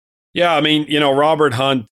 Yeah, I mean, Robert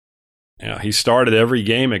Hunt, he started every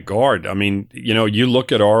game at guard. I mean, you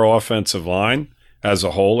look at our offensive line as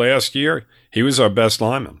a whole last year, he was our best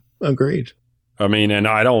lineman. Agreed. I mean, and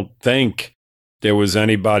I don't think there was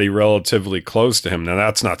anybody relatively close to him. Now,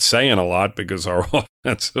 that's not saying a lot because our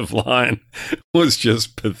offensive line was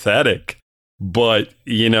just pathetic. But,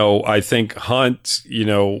 I think Hunt,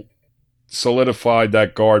 solidified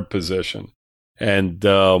that guard position. And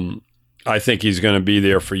I think he's going to be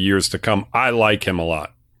there for years to come. I like him a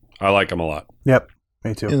lot. Yep,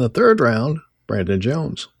 me too. In the third round, Brandon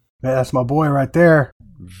Jones. Yeah, that's my boy right there.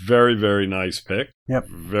 Very, very nice pick. Yep.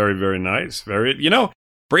 Very, very nice.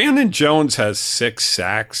 Brandon Jones has 6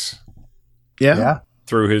 sacks. Yeah.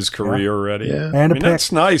 Through his career already. Yeah. And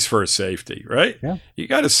that's nice for a safety, right? Yeah. You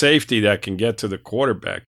got a safety that can get to the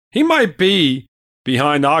quarterback. He might be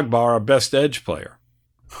behind Agbar our best edge player.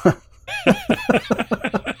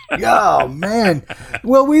 Oh, man.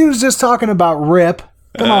 Well, we was just talking about Rip.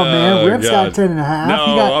 Come on, man. Rip's got 10.5.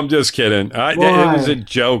 No, I'm just kidding. It was a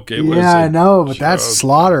joke. I know, but that's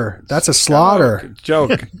slaughter. That's a slaughter.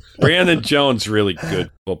 Joke. Brandon Jones, really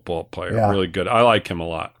good football player. Yeah. Really good. I like him a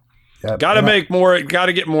lot. Yep. Got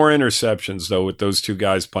to get more interceptions, though, with those 2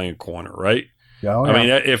 guys playing corner, right? Oh, I mean,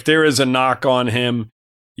 if there is a knock on him,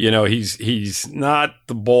 he's not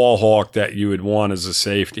the ball hawk that you would want as a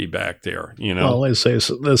safety back there, Well, they say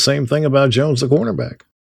the same thing about Jones, the cornerback.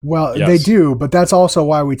 Well, yes. They do, but that's also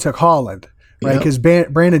why we took Holland, right? Because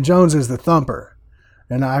Brandon Jones is the thumper.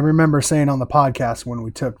 And I remember saying on the podcast when we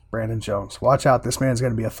took Brandon Jones, watch out, this man's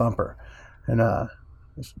going to be a thumper. And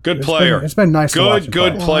good player. It's been nice to watch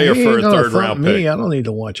good player for a third-round pick. I don't need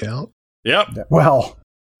to watch out. Yep. Well,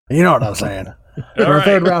 you know what I'm saying. For a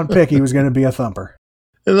third-round pick, he was going to be a thumper.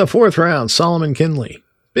 In the fourth round, Solomon Kinley.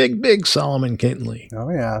 Big Solomon Kinley. Oh,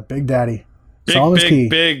 yeah, Big Daddy.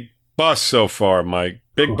 Big bust so far, Mike.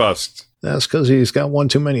 Big bust. That's because he's got one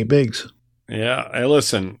too many bigs. Yeah. Hey,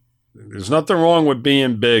 listen, there's nothing wrong with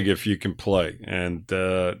being big if you can play. And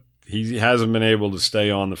he hasn't been able to stay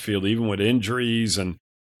on the field, even with injuries and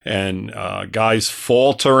guys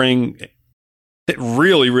faltering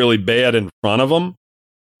really, really bad in front of him.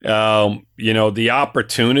 The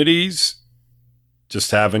opportunities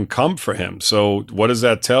just haven't come for him. So what does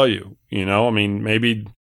that tell you?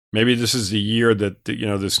 Maybe this is the year that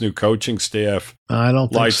this new coaching staff I don't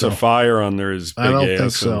think lights so. a fire under his big ass. I don't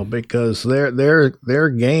think so, because their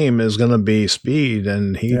game is going to be speed,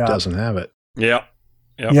 and he doesn't have it. Yeah.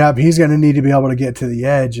 Yep. Yeah, but he's going to need to be able to get to the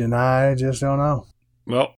edge, and I just don't know.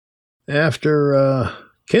 Well, after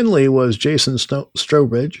Kinley was Jason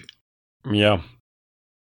Strowbridge. Yeah.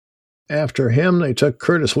 After him, they took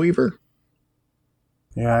Curtis Weaver.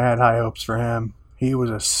 Yeah, I had high hopes for him. He was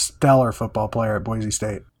a stellar football player at Boise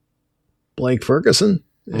State. Blake Ferguson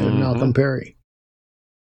and Malcolm Perry.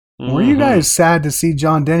 Were you guys sad to see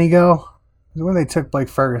John Denny go? When they took Blake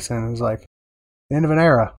Ferguson, it was like the end of an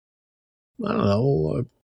era. I don't know.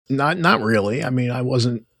 Not really. I mean, I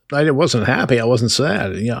wasn't happy. I wasn't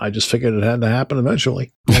sad. I just figured it had to happen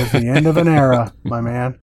eventually. It was the end of an era, my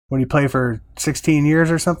man. When he played for 16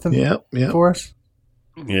 years or something? Yeah. For us?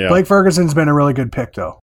 Yeah. Blake Ferguson's been a really good pick,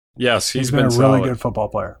 though. Yes, he's been a really good football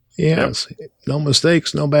player. Yes. Yep. No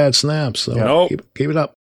mistakes, no bad snaps. So keep it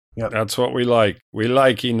up. Yep. That's what we like. We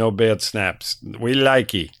like no bad snaps. We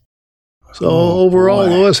like So overall,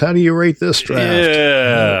 Lewis, how do you rate this draft?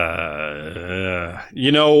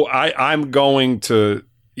 Yeah. I'm going to,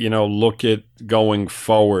 look at going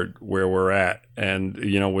forward where we're at and,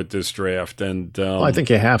 with this draft. And I think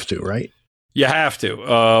you have to, right? You have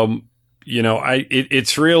to.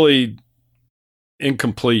 It's really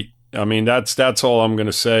incomplete. I mean, that's all I'm going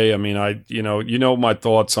to say. I mean, my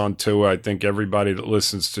thoughts on Tua. I think everybody that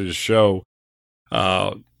listens to the show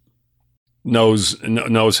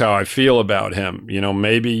knows how I feel about him.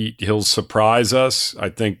 Maybe he'll surprise us. I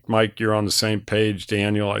think, Mike, you're on the same page.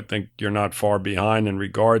 Daniel, I think you're not far behind in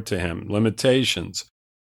regard to him. Limitations.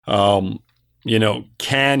 Can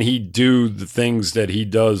he do the things that he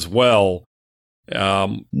does well?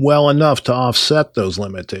 Well enough to offset those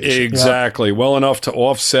limitations. Exactly. Yeah. Well enough to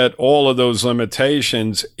offset all of those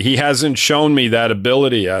limitations. He hasn't shown me that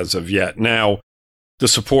ability as of yet. Now, the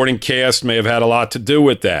supporting cast may have had a lot to do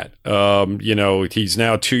with that. He's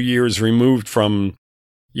now 2 years removed from,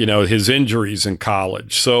 his injuries in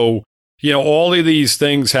college. So, all of these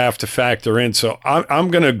things have to factor in. So I'm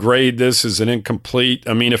going to grade this as an incomplete.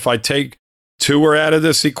 I mean, if I take Tua out of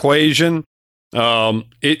this equation,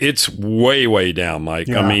 it's way, way down, Mike.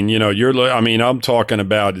 Yeah. I mean, I'm talking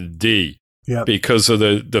about a D. Yep. Because of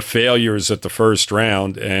the failures at the first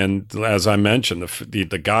round. And as I mentioned,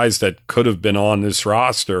 the guys that could have been on this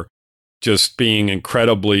roster just being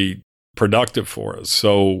incredibly productive for us.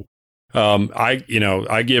 So I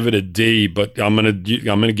give it a D, but I'm gonna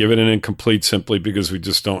give it an incomplete simply because we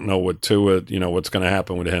just don't know what's going to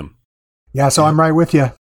happen with him. Yeah, so I'm right with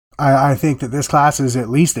you. I think that this class is at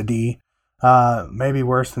least a D, maybe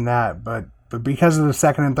worse than that. But because of the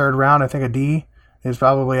second and third round, I think a D is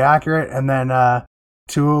probably accurate, and then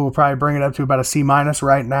Tua will probably bring it up to about a C-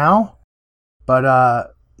 right now.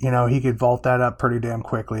 But he could vault that up pretty damn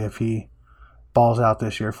quickly if he balls out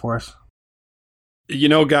this year for us.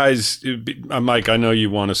 Guys, Mike, I know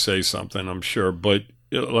you want to say something, I'm sure, but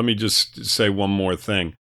let me just say one more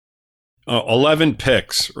thing. 11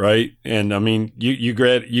 picks, right? And I mean, you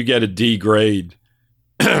get a D grade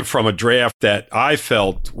from a draft that I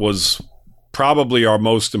felt was probably our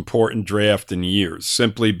most important draft in years,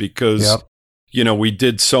 simply because, we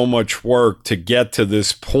did so much work to get to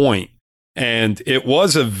this point. And it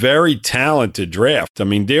was a very talented draft. I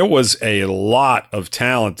mean, there was a lot of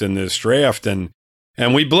talent in this draft, and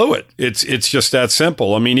we blew it. It's just that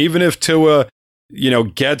simple. I mean, even if Tua,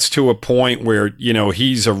 gets to a point where,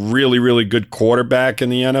 he's a really, really good quarterback in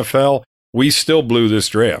the NFL, we still blew this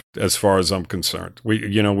draft as far as I'm concerned.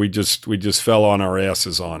 We just fell on our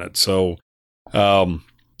asses on it. So,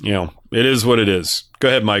 it is what it is. Go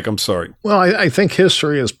ahead, Mike. I'm sorry. Well, I think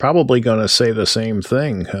history is probably going to say the same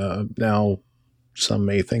thing. Now, some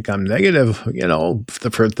may think I'm negative,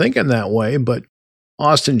 for thinking that way, but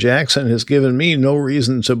Austin Jackson has given me no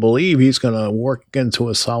reason to believe he's going to work into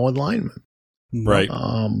a solid lineman. Right.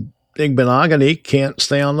 Igbenogany can't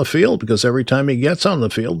stay on the field because every time he gets on the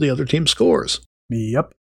field, the other team scores.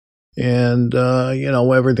 Yep. And,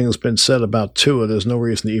 everything's been said about Tua. There's no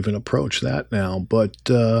reason to even approach that now. But,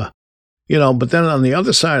 but then on the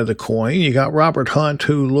other side of the coin, you got Robert Hunt,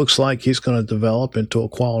 who looks like he's going to develop into a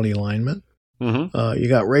quality lineman. Mm-hmm. You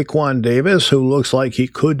got Raekwon Davis, who looks like he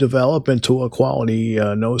could develop into a quality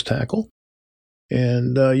nose tackle.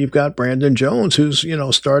 And you've got Brandon Jones, who's,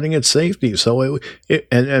 starting at safety. So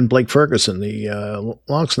and Blake Ferguson, the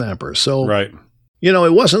long snapper. So, right.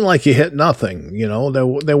 It wasn't like you hit nothing.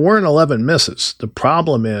 There weren't 11 misses. The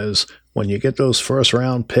problem is when you get those first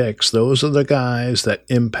round picks, those are the guys that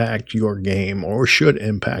impact your game or should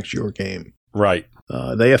impact your game. Right.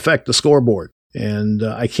 They affect the scoreboard. And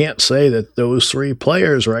I can't say that those three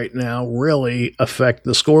players right now really affect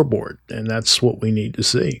the scoreboard. And that's what we need to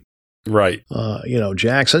see. Right.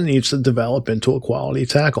 Jackson needs to develop into a quality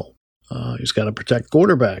tackle. He's got to protect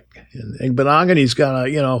quarterback. And Igbinogheni's got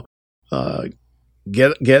to,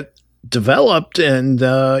 get developed and,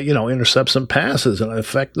 intercept some passes and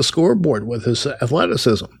affect the scoreboard with his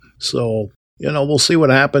athleticism. So, we'll see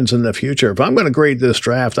what happens in the future. If I'm going to grade this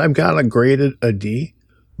draft, I've got to grade it a D.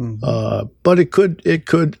 Mm-hmm. But it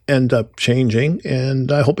could end up changing,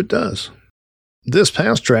 and I hope it does. This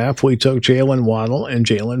past draft, we took Jalen Waddle and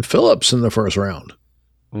Jalen Phillips in the first round.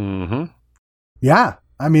 Mm-hmm. Yeah.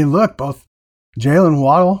 I mean, look, both Jalen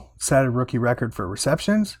Waddle set a rookie record for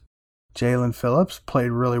receptions. Jalen Phillips played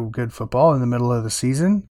really good football in the middle of the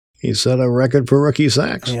season. He set a record for rookie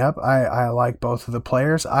sacks. Yep. I like both of the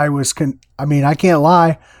players. I can't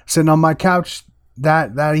lie. Sitting on my couch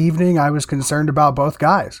that evening, I was concerned about both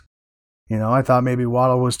guys. I thought maybe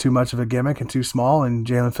Waddle was too much of a gimmick and too small, and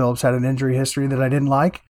Jalen Phillips had an injury history that I didn't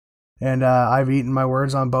like. And I've eaten my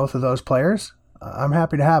words on both of those players. I'm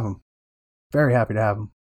happy to have them. Very happy to have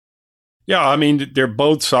them. Yeah, I mean, they're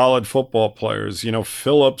both solid football players.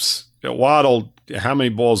 Waddle, how many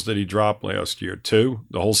balls did he drop last year? 2,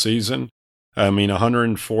 the whole season?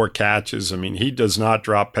 104 catches. He does not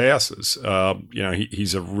drop passes.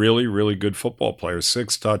 He's a really, really good football player,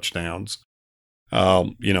 6 touchdowns.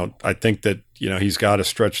 I think that, he's got to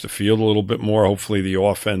stretch the field a little bit more. Hopefully the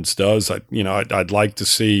offense does. I'd like to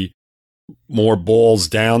see more balls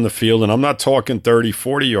down the field. And I'm not talking 30,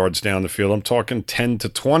 40 yards down the field. I'm talking 10 to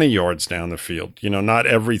 20 yards down the field. Not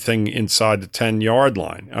everything inside the 10-yard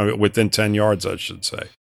line, within 10 yards, I should say.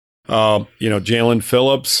 Jalen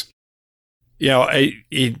Phillips,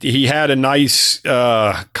 he had a nice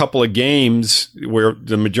couple of games where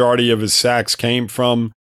the majority of his sacks came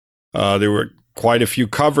from. There were quite a few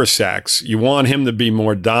cover sacks. You want him to be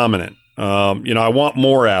more dominant. I want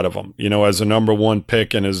more out of him, as a number 1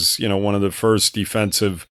 pick and as, one of the first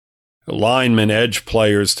defensive lineman edge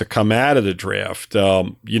players to come out of the draft.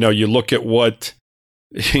 You look at what,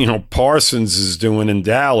 Parsons is doing in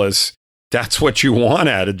Dallas. That's what you want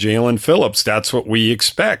out of Jalen Phillips. That's what we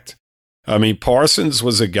expect. Parsons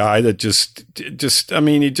was a guy that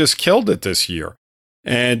he just killed it this year.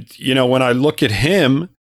 And, when I look at him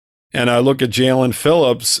and I look at Jalen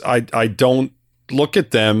Phillips, I don't look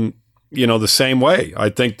at them, the same way. I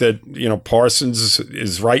think that, Parsons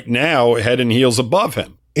is right now head and heels above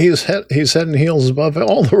him. He's head and heels above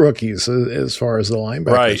all the rookies as far as the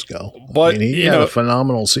linebackers go. But he had a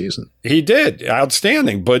phenomenal season. He did.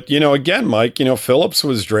 Outstanding. But, again, Mike, Phillips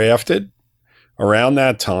was drafted around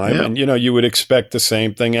that time. Yeah. And, you would expect the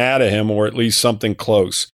same thing out of him, or at least something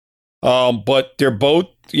close. But they're both,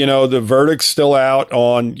 the verdict's still out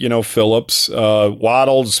on, Phillips.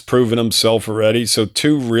 Waddle's proven himself already. So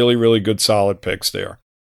 2 really, really good solid picks there.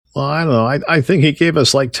 Well, I don't know. I think he gave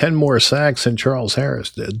us like 10 more sacks than Charles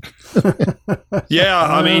Harris did.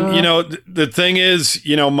 Yeah. The thing is,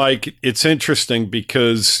 Mike, it's interesting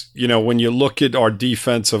because, when you look at our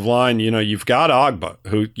defensive line, you've got Agba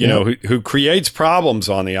who creates problems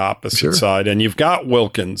on the opposite side. And you've got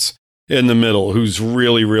Wilkins in the middle who's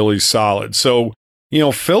really, really solid. So,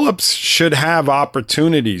 Phillips should have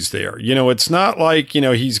opportunities there. It's not like,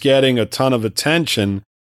 he's getting a ton of attention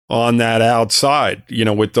on that outside,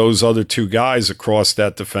 with those other 2 guys across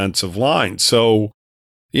that defensive line. So,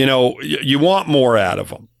 you want more out of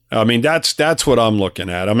them. That's what I'm looking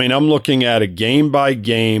at. I'm looking at a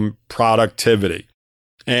game-by-game productivity.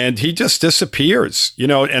 And he just disappears,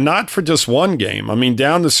 and not for just one game.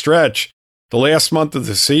 Down the stretch, the last month of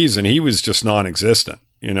the season, he was just non-existent,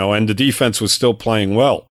 and the defense was still playing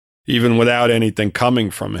well, even without anything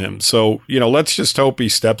coming from him. So, let's just hope he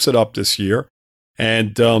steps it up this year.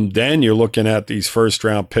 And then you're looking at these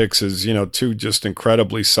first-round picks as, 2 just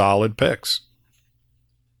incredibly solid picks.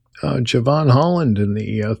 Javon Holland in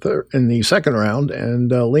the second round,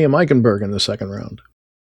 and Liam Eichenberg in the second round.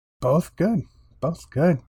 Both good.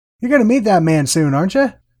 You're going to meet that man soon, aren't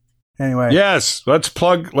you? Anyway. Yes, let's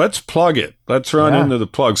plug it. Let's run into the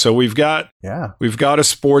plug. So we've got a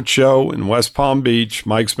sports show in West Palm Beach.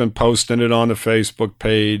 Mike's been posting it on the Facebook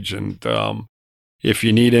page, and If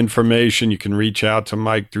you need information, you can reach out to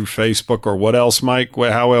Mike through Facebook or what else, Mike?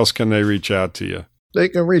 How else can they reach out to you? They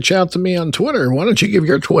can reach out to me on Twitter. Why don't you give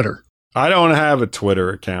your Twitter? I don't have a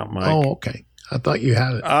Twitter account, Mike. Oh, okay. I thought you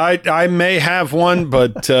had it. I may have one,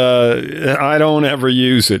 but I don't ever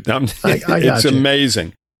use it. It's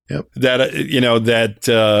amazing. Yep.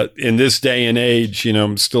 That in this day and age,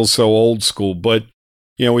 I'm still so old school, but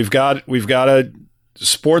we've got a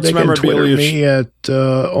sports they memorabilia. Twitter me at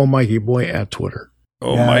Oh Mikey Boy at Twitter.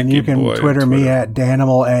 Oh, yeah, Mikey and you can Boy Twitter me at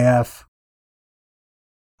Danimal AF.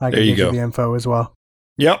 I can there you give go. you the info as well.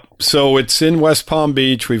 Yep. So it's in West Palm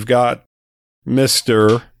Beach. We've got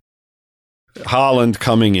Mr. Holland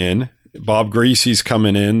coming in. Bob Greasy's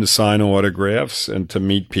coming in to sign autographs and to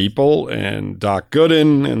meet people, and Doc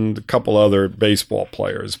Gooden and a couple other baseball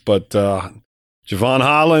players. But Javon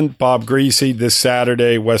Holland, Bob Greasy, this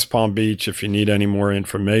Saturday, West Palm Beach. If you need any more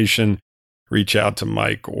information, reach out to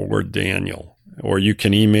Mike or Daniel. Or you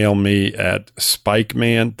can email me at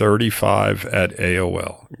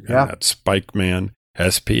spikeman35@AOL. Yeah. That's Spikeman,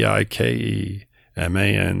 SPIKEMAN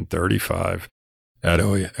 35 at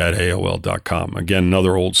AOL.com. Again,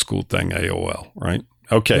 another old school thing, AOL, right?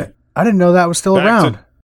 Okay. Yeah, I didn't know that was still around.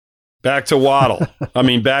 Back to Waddle.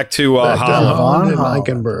 back to Holland. Holland and Holland.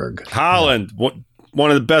 Eichenberg. Holland, one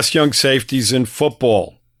of the best young safeties in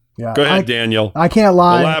football. Yeah. Go ahead, Daniel. I can't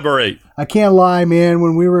lie. Elaborate. I can't lie, man.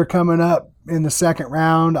 When we were coming up in the second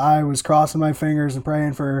round, I was crossing my fingers and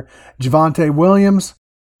praying for Javonte Williams.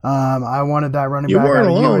 I wanted that running back out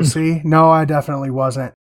of USC. No, I definitely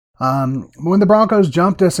wasn't. When the Broncos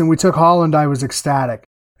jumped us and we took Holland, I was ecstatic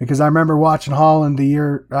because I remember watching Holland the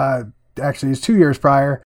year, actually it was 2 years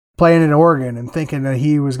prior, playing in Oregon and thinking that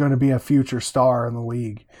he was going to be a future star in the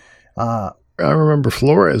league. I remember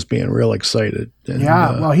Flores being real excited. And,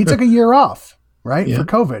 well, he took a year off, right, Yeah. for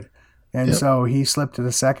COVID. And Yep. so he slipped to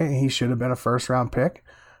the second. He should have been a first-round pick.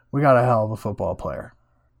 We got a hell of a football player.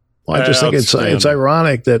 Well, I just think it's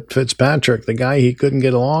ironic that Fitzpatrick, the guy he couldn't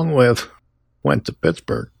get along with, went to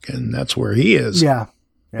Pittsburgh, and that's where he is. Yeah.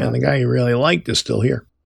 And the guy he really liked is still here.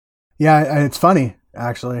 Yeah, it's funny,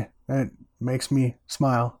 actually. It makes me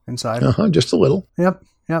smile inside. Just a little. Yep.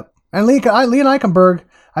 And Leon Eichenberg,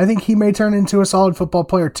 I think he may turn into a solid football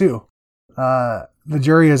player, too. The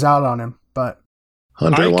jury is out on him, but...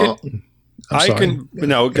 Hunter Long. Go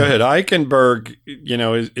ahead. Eichenberg,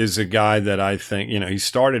 is a guy that I think, he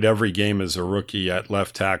started every game as a rookie at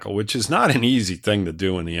left tackle, which is not an easy thing to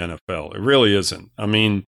do in the NFL. It really isn't. I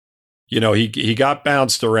mean, he got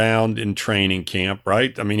bounced around in training camp,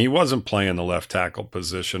 right? I mean, he wasn't playing the left tackle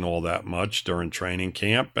position all that much during training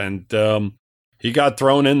camp. And he got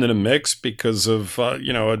thrown into the mix because of,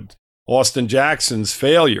 Austin Jackson's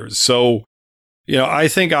failures. So, I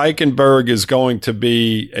think Eichenberg is going to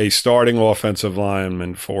be a starting offensive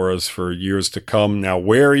lineman for us for years to come. Now,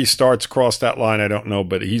 where he starts across that line, I don't know,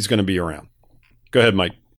 but he's going to be around. Go ahead,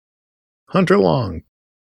 Mike. Hunter Long.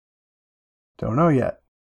 Don't know yet.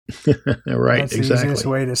 Right, That's exactly. the easiest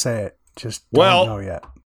way to say it. Just don't know yet.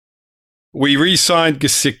 We re-signed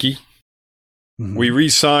Gesicki. Mm-hmm. We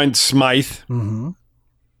re-signed Smythe. Mm-hmm.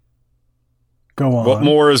 Go on. What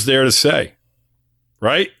more is there to say?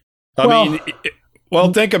 Right?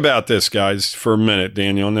 Think about this, guys, for a minute,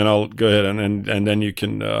 Daniel, and then I'll go ahead and then you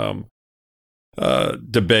can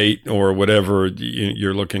debate or whatever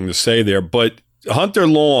you're looking to say there. But Hunter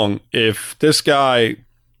Long, if this guy,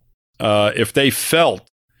 if they felt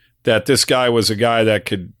that this guy was a guy that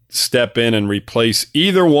could step in and replace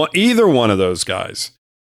either one of those guys,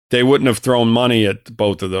 they wouldn't have thrown money at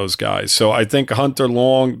both of those guys. So I think Hunter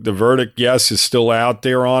Long, the verdict, yes, is still out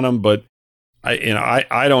there on him, but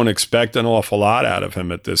I don't expect an awful lot out of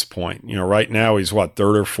him at this point. Right now he's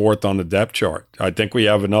third or fourth on the depth chart. I think we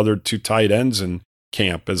have another 2 tight ends in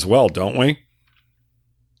camp as well, don't we?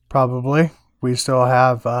 Probably. We still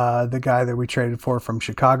have the guy that we traded for from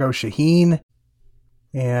Chicago, Shaheen,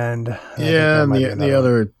 and the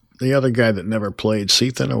other guy that never played,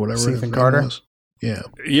 Sethan or whatever. Sethan Carter. Was.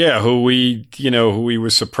 Yeah, who we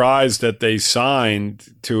were surprised that they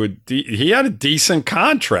signed to he had a decent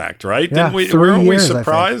contract, right? Yeah, Didn't we? 3 Weren't we years,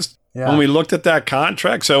 surprised Yeah. when we looked at that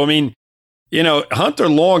contract? So I mean, Hunter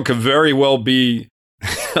Long could very well be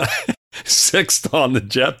sixth on the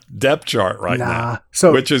depth chart right now,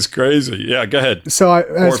 which is crazy. Yeah, go ahead. So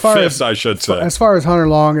or fifth, I should say. As far as Hunter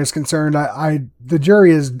Long is concerned, the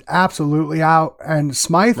jury is absolutely out. And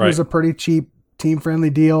Smythe was a pretty cheap,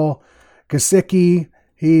 team-friendly deal. Gesicki,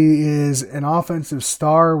 he is an offensive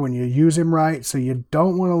star when you use him right, so you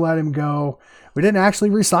don't want to let him go. We didn't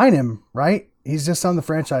actually re-sign him, right? He's just on the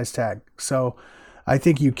franchise tag. So I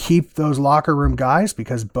think you keep those locker room guys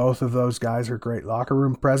because both of those guys are great locker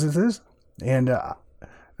room presences. And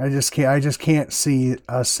I just can't see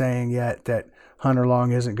us saying yet that Hunter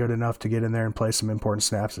Long isn't good enough to get in there and play some important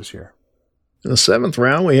snaps this year. In the 7th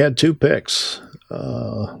round, we had 2 picks.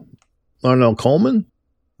 Larnell Coleman,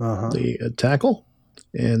 the tackle,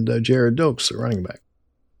 and Jared Dokes, the running back.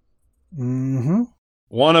 Mm-hmm.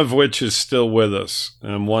 One of which is still with us,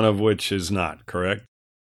 and one of which is not, correct?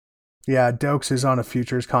 Yeah, Dokes is on a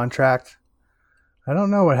futures contract. I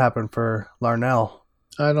don't know what happened for Larnell.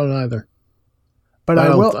 I don't either. But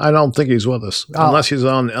I don't think he's with us unless he's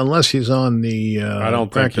on the I don't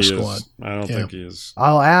think practice he squad. is. I don't think he is.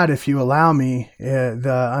 I'll add, if you allow me,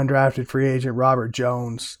 the undrafted free agent Robert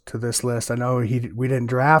Jones to this list. I know we didn't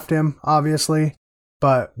draft him, obviously,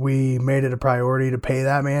 but we made it a priority to pay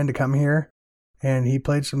that man to come here, and he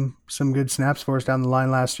played some good snaps for us down the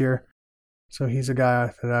line last year. So he's a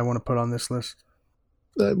guy that I want to put on this list.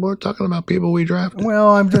 We're talking about people we drafted. Well,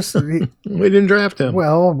 I'm just... We didn't draft him.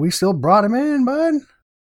 Well, we still brought him in, bud.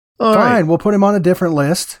 All fine, right. We'll put him on a different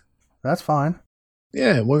list. That's fine.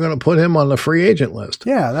 Yeah, we're going to put him on the free agent list.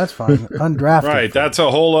 Yeah, that's fine. Undrafted. Right, that's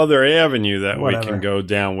a whole other avenue that Whatever. we can go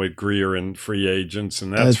down with Greer and free agents,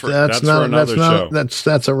 and that's for another show.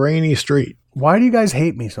 That's a rainy street. Why do you guys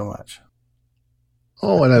hate me so much?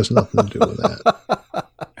 Oh, it has nothing to do with that.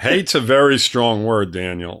 Hate's a very strong word,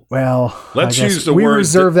 Daniel. Well, let's I guess use the we word.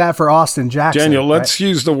 reserve that for Austin Jackson. Daniel, let's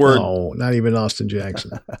use the word. No, not even Austin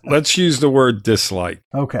Jackson. Let's use the word dislike.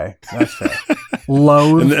 Okay, that's fair.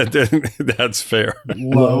 Loathe. That's fair.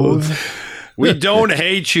 Loathe. We don't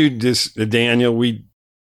hate you, Daniel.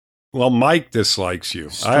 Mike dislikes you.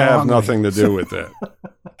 Strongly. I have nothing to do with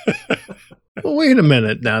that. Well, wait a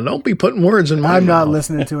minute now. Don't be putting words in my I'm not mouth.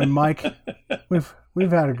 listening to him, Mike.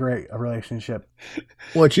 We've had a great relationship.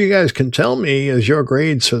 What you guys can tell me is your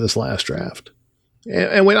grades for this last draft.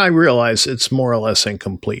 And when I realize it's more or less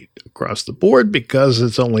incomplete across the board because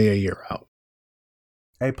it's only a year out.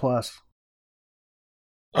 A+.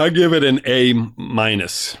 I give it an A-.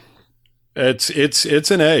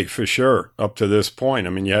 It's an A for sure up to this point. I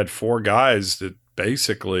mean, you had 4 guys that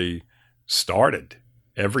basically started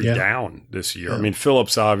every down this year. Yeah. I mean,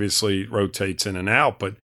 Phillips obviously rotates in and out,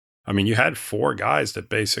 but I mean, you had 4 guys that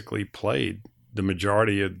basically played the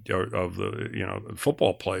majority of the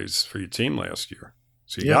football plays for your team last year.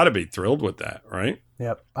 So you got to be thrilled with that, right?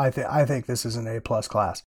 Yep. I think this is an A+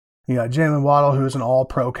 class. You got Jalen Waddle, who's an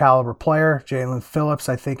all-pro caliber player. Jalen Phillips,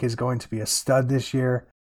 I think, is going to be a stud this year.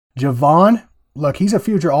 Javon, look, he's a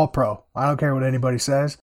future all-pro. I don't care what anybody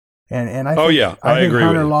says. And I think, I think agree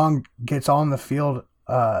Hunter with you. Long gets on the field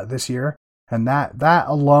this year. And that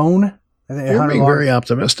alone... You're being very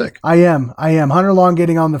optimistic. I am. Hunter Long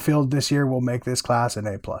getting on the field this year will make this class an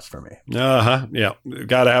A+ for me. Yeah.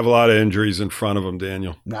 Got to have a lot of injuries in front of them,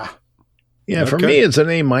 Daniel. Nah. Yeah, for Okay. me, it's an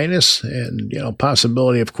A-, and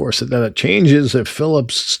possibility, of course, that it changes if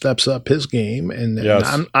Phillips steps up his game. And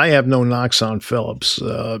Yes. I have no knocks on Phillips.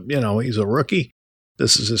 He's a rookie.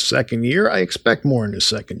 This is his second year. I expect more in his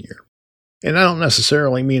second year, and I don't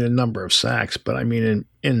necessarily mean a number of sacks, but I mean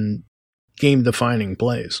in game-defining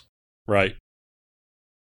plays. Right.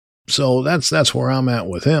 So that's where I'm at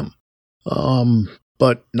with him.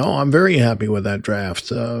 But no, I'm very happy with that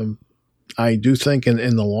draft. I do think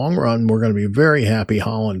in the long run, we're going to be very happy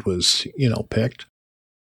Holland was, picked.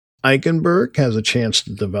 Eichenberg has a chance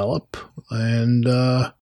to develop. And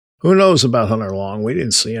who knows about Hunter Long? We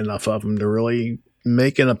didn't see enough of him to really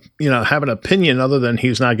have an opinion other than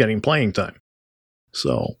he's not getting playing time.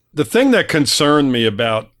 So The thing that concerned me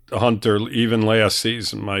about Hunter, even last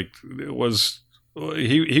season, Mike, was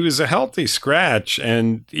he was a healthy scratch,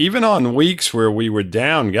 and even on weeks where we were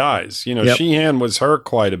down guys, Yep. Sheehan was hurt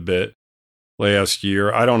quite a bit last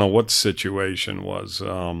year. I don't know what the situation was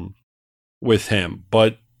with him,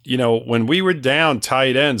 but when we were down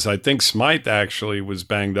tight ends, I think Smythe actually was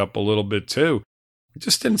banged up a little bit too. We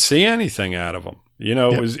just didn't see anything out of him.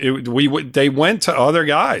 Yep. They went to other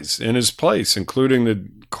guys in his place, including the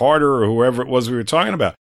Carter or whoever it was we were talking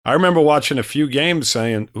about. I remember watching a few games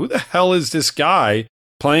saying, who the hell is this guy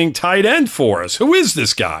playing tight end for us? Who is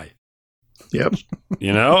this guy? yep.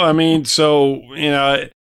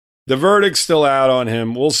 The verdict's still out on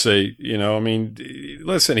him. We'll see.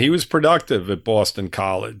 Listen, he was productive at Boston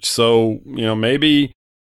College. So, maybe,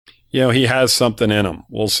 he has something in him.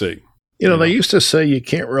 We'll see. They used to say you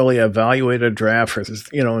can't really evaluate a draft for,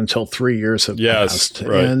 until 3 years have passed.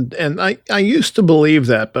 Right. And I used to believe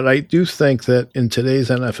that, but I do think that in today's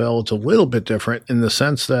NFL, it's a little bit different in the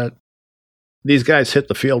sense that these guys hit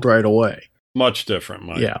the field right away. Much different,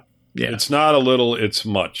 Mike. Yeah. It's not a little, it's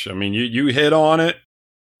much. I mean, you hit on it,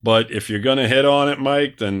 but if you're going to hit on it,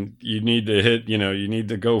 Mike, then you need to hit, you need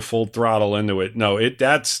to go full throttle into it. No,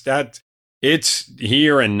 it's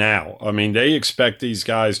here and now. I mean, they expect these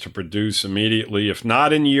guys to produce immediately. If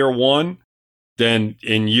not in year one, then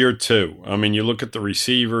in year two. I mean, you look at the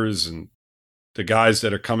receivers and the guys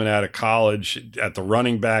that are coming out of college at the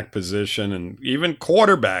running back position and even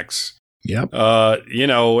quarterbacks. Yep.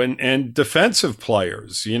 And defensive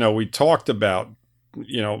players. We talked about,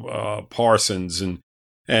 Parsons and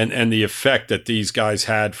the effect that these guys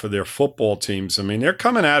had for their football teams. I mean, they're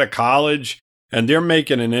coming out of college and they're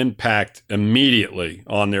making an impact immediately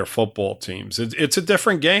on their football teams. It's a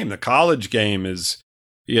different game. The college game is,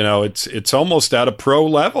 it's almost at a pro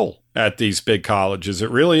level at these big colleges.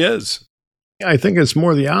 It really is. I think it's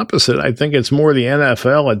more the opposite. I think it's more the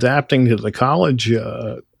NFL adapting to the college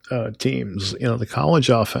teams, the college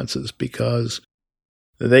offenses, because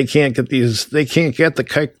they can't get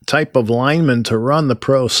the type of linemen to run the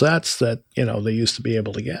pro sets that, they used to be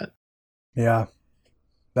able to get. Yeah.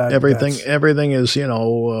 Everything is,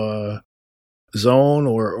 zone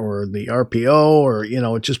or the RPO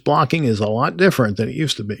or, just blocking is a lot different than it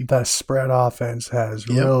used to be. The spread offense has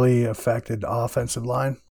really affected the offensive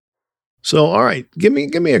line. So, all right, give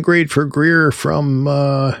me a grade for Grier from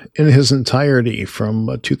in his entirety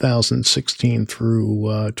from 2016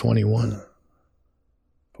 through 21.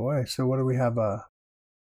 Boy, so what do we have?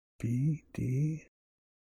 B, D,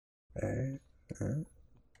 A.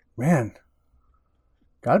 Man,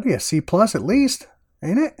 got to be a C plus at least,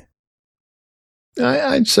 ain't it?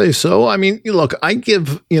 I'd say so. I mean, look, I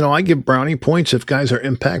give Brownie points if guys are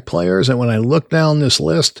impact players, and when I look down this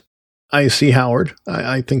list, I see Howard.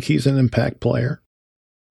 I think he's an impact player.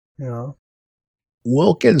 Yeah.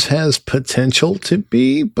 Wilkins has potential to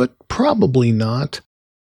be, but probably not.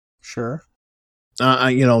 Sure.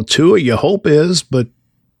 Tua, you hope is, but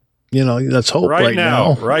let's hope right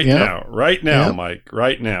now. Right now, Mike.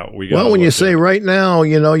 Right now, we. Well, when you say right now,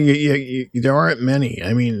 you there aren't many.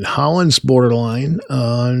 I mean, Holland's borderline,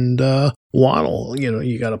 and Waddle.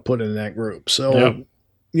 You got to put in that group. So,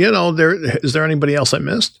 is there anybody else I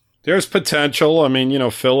missed? There's potential. I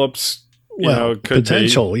mean, Phillips, could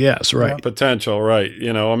potential, be. Yes, right. Yeah. Potential, right.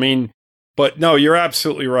 But no, you're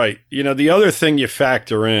absolutely right. The other thing you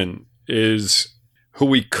factor in is who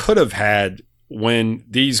we could have had when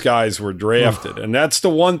these guys were drafted. And that's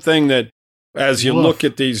the one thing that, as you look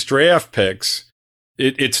at these draft picks,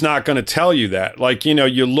 it's not going to tell you that. Like,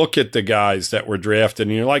 you look at the guys that were drafted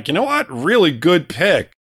and you're like, you know what? Really good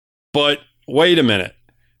pick. But wait a minute.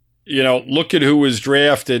 Look at who was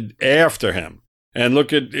drafted after him, and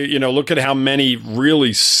look at how many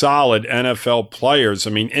really solid NFL players. I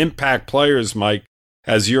mean, impact players, Mike,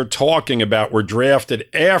 as you're talking about, were drafted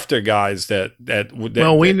after guys that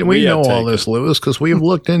well, we know all this, Lewis, because we've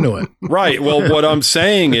looked into it. Right. Well, what I'm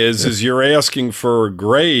saying is you're asking for a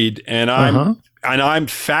grade, and I'm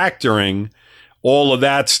factoring all of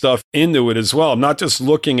that stuff into it as well. I'm not just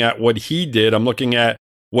looking at what he did. I'm looking at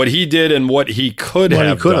what he did and what he could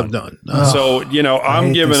have done. So,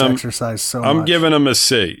 I'm giving him exercise so I'm much. giving him a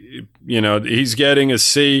C. He's getting a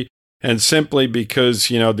C, and simply because,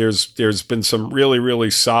 there's been some really, really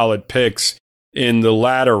solid picks in the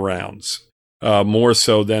latter rounds, more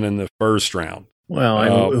so than in the first round.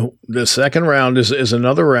 Well, the second round is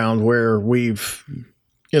another round where we've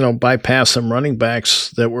bypassed some running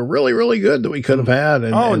backs that were really, really good that we could have had.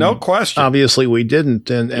 And no question. Obviously we didn't.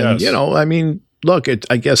 And Yes. Look,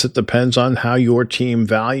 I guess it depends on how your team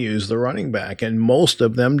values the running back, and most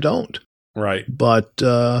of them don't. Right. But,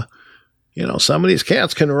 some of these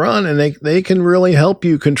cats can run, and they can really help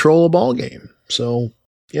you control a ball game. So,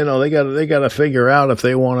 they got to figure out if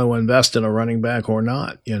they want to invest in a running back or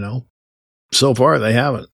not, So far, they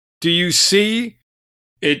haven't. Do you see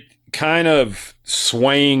it kind of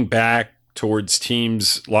swaying back towards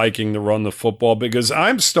teams liking to run the football? Because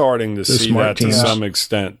I'm starting to see that to some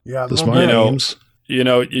extent. Yeah, the smart teams.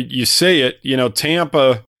 You see it.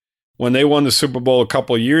 Tampa, when they won the Super Bowl a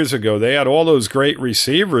couple of years ago, they had all those great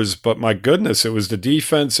receivers, but my goodness, it was the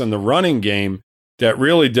defense and the running game that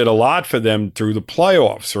really did a lot for them through the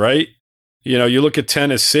playoffs, right? You look at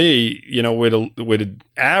Tennessee, with an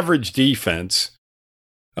average defense.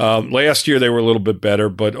 Last year they were a little bit better,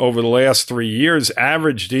 but over the last 3 years,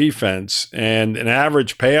 average defense and an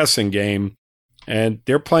average passing game, and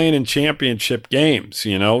they're playing in championship games,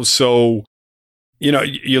 So,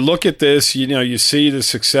 you look at this, you see the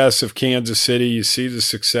success of Kansas City, you see the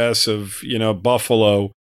success of,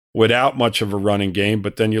 Buffalo without much of a running game,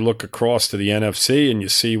 but then you look across to the NFC and you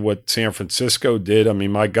see what San Francisco did. I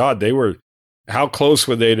mean, my God, how close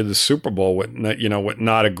were they to the Super Bowl with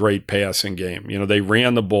not a great passing game? They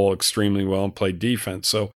ran the ball extremely well and played defense.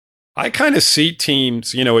 So I kind of see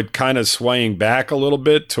teams, it kind of swaying back a little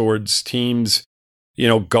bit towards teams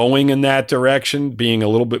going in that direction, being a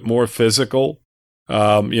little bit more physical.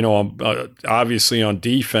 Obviously on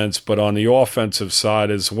defense, but on the offensive side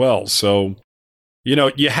as well. So,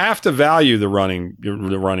 you have to value the running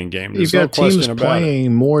game. There's You've got no teams question about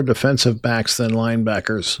playing more defensive backs than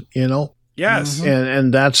linebackers, Yes.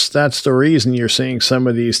 And that's the reason you're seeing some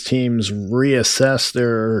of these teams reassess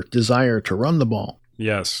their desire to run the ball.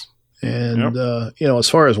 Yes. And, as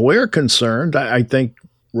far as we're concerned, I think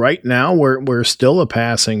right now we're still a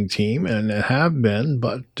passing team and have been,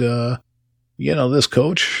 but, this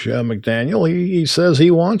coach, McDaniel, he says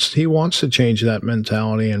he wants to change that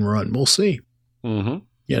mentality and run. We'll see.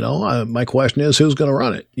 Mm-hmm. My question is, who's going to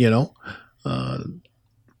run it?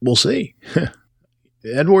 We'll see.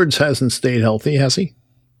 Edwards hasn't stayed healthy, has he?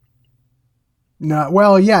 No.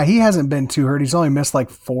 Well, yeah, he hasn't been too hurt. He's only missed like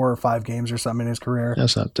 4 or 5 games or something in his career.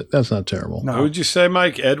 That's not terrible. No. Who would you say,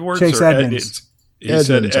 Mike? Edwards? Chase Edmonds. He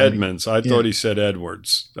said Edmonds. I thought he said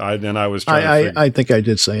Edwards. I was trying to figure. I think I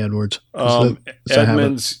did say Edwards.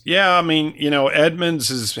 Edmonds. Yeah, Edmonds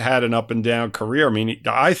has had an up and down career.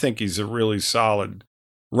 I think he's a really solid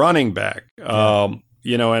running back.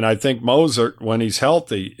 And I think Mozart, when he's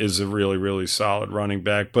healthy, is a really, really solid running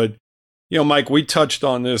back. But, Mike, we touched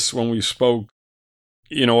on this when we spoke,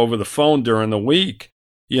 over the phone during the week.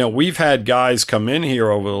 We've had guys come in here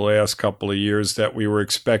over the last couple of years that we were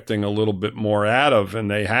expecting a little bit more out of, and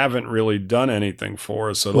they haven't really done anything for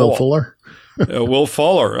us at all. Will Fuller? Will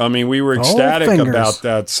Fuller. We were ecstatic about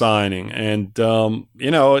that signing. And,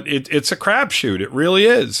 it's a crapshoot. It really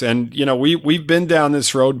is. And, we've been down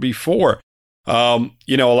this road before. A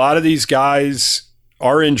lot of these guys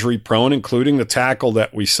are injury prone, including the tackle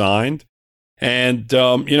that we signed. And,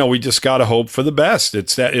 we just got to hope for the best.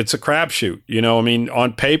 It's a crapshoot.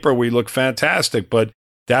 On paper, we look fantastic, but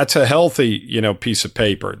that's a healthy, piece of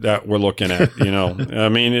paper that we're looking at,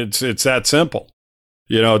 it's that simple.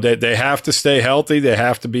 They have to stay healthy. They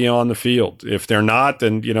have to be on the field. If they're not,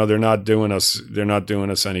 then, they're not doing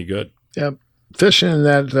us any good. Yep. Fishing in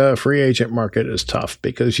that free agent market is tough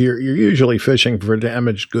because you're usually fishing for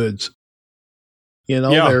damaged goods.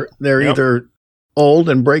 They're either old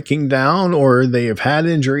and breaking down, or they have had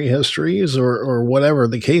injury histories, or whatever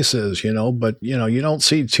the case is, but, you don't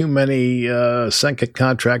see too many second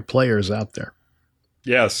contract players out there.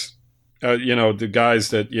 Yes. The guys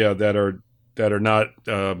that are not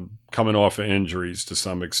coming off of injuries to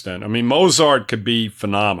some extent. Mozart could be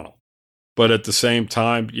phenomenal, but at the same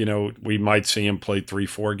time, we might see him play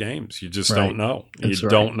 3-4 games. You just don't know. You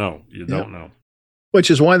don't know.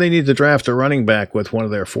 Which is why they need to draft a running back with one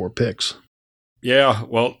of their 4 picks. Yeah,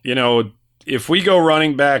 well, if we go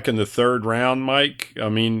running back in the 3rd round, Mike,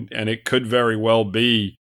 and it could very well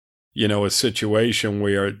be, a situation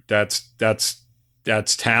where that's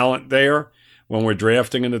talent there. When we're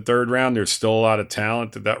drafting in the 3rd round, there's still a lot of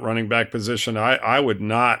talent at that running back position. I would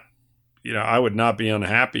not be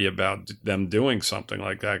unhappy about them doing something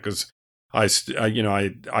like that, because I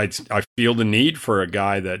feel the need for a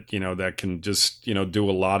guy that, that can just, do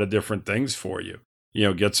a lot of different things for you.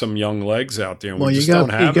 Get some young legs out there. And you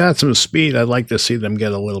got some speed. I'd like to see them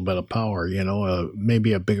get a little bit of power,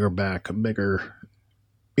 maybe a bigger back, a bigger,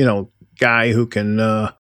 guy who can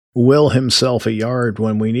will himself a yard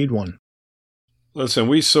when we need one. Listen,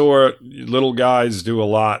 we saw little guys do a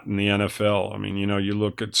lot in the NFL. You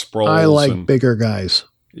look at Sproles. I like bigger guys.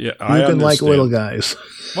 Yeah, you can like little guys.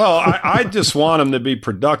 Well, I just want them to be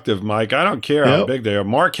productive, Mike. I don't care how big they are.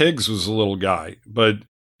 Mark Higgs was a little guy, but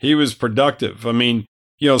he was productive.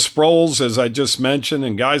 Sproles, as I just mentioned,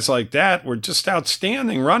 and guys like that were just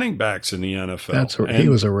outstanding running backs in the NFL. He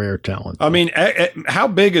was a rare talent. How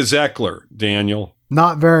big is Eckler, Daniel?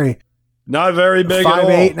 Not very big at all.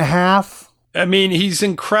 5'8.5". He's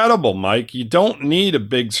incredible, Mike. You don't need a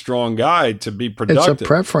big, strong guy to be productive. It's a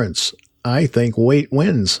preference. I think weight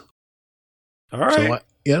wins. All right.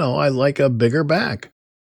 So, I like a bigger back,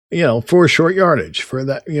 for short yardage. For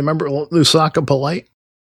that, you remember Lusaka Polite?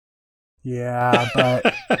 Yeah,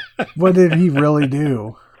 but what did he really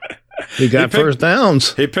do? He got first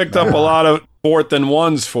downs. He picked up a lot of 4th and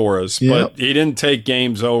 1s for us, but he didn't take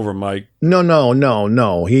games over, Mike.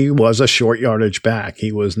 No. He was a short yardage back.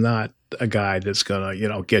 He was not a guy that's going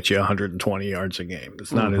to, get you 120 yards a game.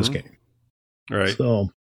 It's not his game. Right.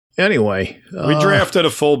 So, anyway. We drafted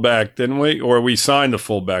a fullback, didn't we? Or we signed a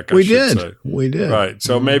fullback, We did. Right.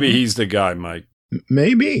 So maybe he's the guy, Mike.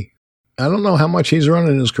 Maybe. I don't know how much he's run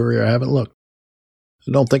in his career. I haven't looked.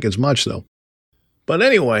 I don't think it's much, though. But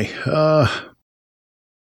anyway,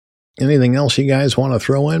 anything else you guys want to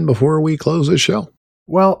throw in before we close this show?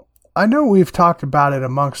 Well, I know we've talked about it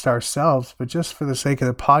amongst ourselves, but just for the sake of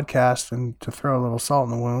the podcast and to throw a little salt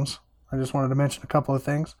in the wounds, I just wanted to mention a couple of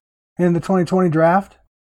things. In the 2020 draft,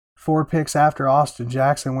 4 picks after Austin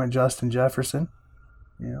Jackson went Justin Jefferson.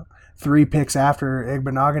 3 picks after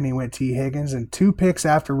Igbenogany went T. Higgins, and 2 picks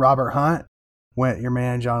after Robert Hunt went your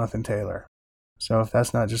man Jonathan Taylor. So if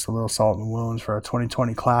that's not just a little salt in the wounds for a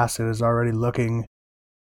 2020 class that is already looking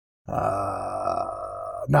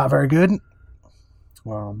not very good.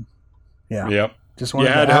 Yeah. Yep. Just wanted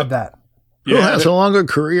to add that. Who has a longer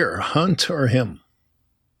career, Hunt or him?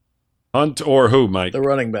 Hunt or who, Mike? The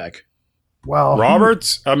running back. Well,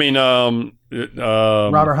 Roberts? Robert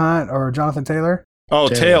Hunt or Jonathan Taylor? Oh,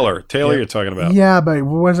 Taylor. Taylor, you're talking about. Yeah, but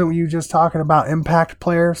wasn't you just talking about impact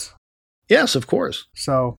players? Yes, of course.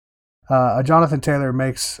 So Jonathan Taylor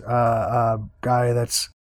makes a guy that's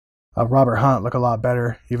Robert Hunt look a lot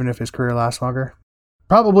better, even if his career lasts longer.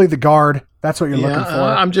 Probably the guard. That's what you're looking for.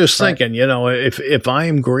 I'm just thinking, if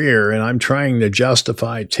I'm Greer and I'm trying to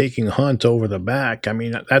justify taking Hunt over the back, I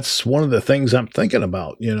mean, that's one of the things I'm thinking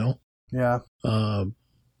about, Yeah.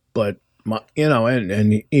 But,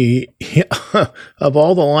 and he of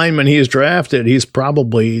all the linemen he's drafted, he's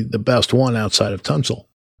probably the best one outside of Tunsil.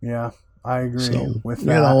 Yeah, I agree with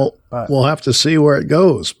that. But we'll have to see where it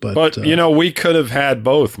goes. But we could have had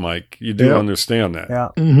both, Mike. You do understand that. Yeah.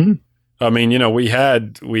 Mm-hmm. I mean, we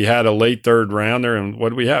had a late 3rd rounder, and what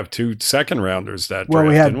did we have? 2 second rounders that draft,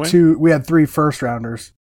 we had didn't we? We had 3 first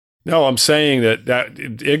rounders. No, I'm saying that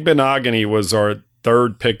Igbenogany was our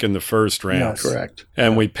 3rd pick in the first round. Yes. Correct.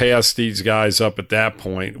 And we passed these guys up at that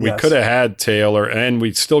point. We could have had Taylor, and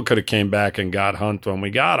we still could have came back and got Hunt when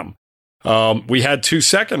we got him. We had 2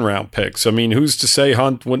 second-round picks. I mean, who's to say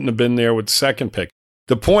Hunt wouldn't have been there with the 2nd pick?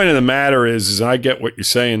 The point of the matter is I get what you're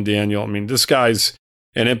saying, Daniel. I mean, this guy's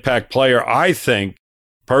an impact player. I think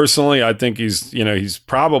he's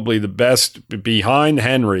probably the best behind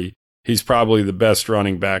Henry. He's probably the best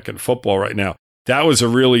running back in football right now. That was a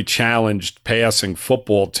really challenged passing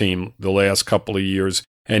football team the last couple of years,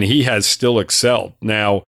 and he has still excelled.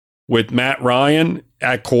 Now, with Matt Ryan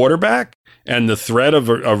at quarterback and the threat of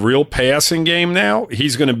a real passing game now,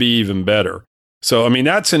 he's going to be even better. So, I mean,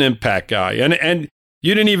 that's an impact guy. And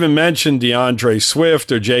you didn't even mention DeAndre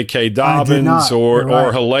Swift or J.K. Dobbins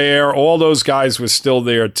or Hilaire. All those guys were still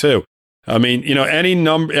there too. I mean,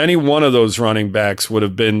 any one of those running backs would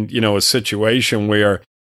have been, a situation where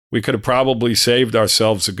we could have probably saved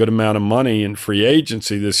ourselves a good amount of money in free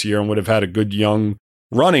agency this year and would have had a good young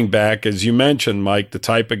running back, as you mentioned, Mike, the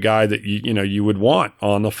type of guy that you would want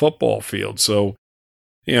on the football field. So,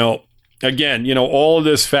 again, all of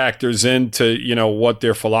this factors into, what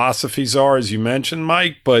their philosophies are, as you mentioned,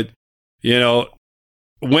 Mike. But,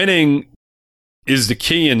 winning is the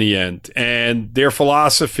key in the end. And their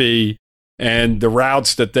philosophy and the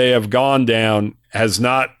routes that they have gone down has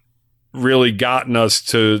not really gotten us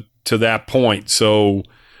to that point. So,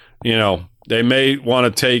 they may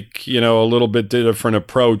want to take, a little bit different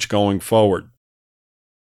approach going forward.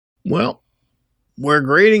 Well, we're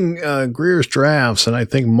grading Greer's drafts, and I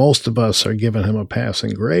think most of us are giving him a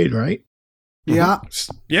passing grade, right? Yeah.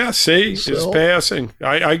 Yeah, see, his passing.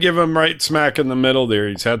 I give him right smack in the middle there.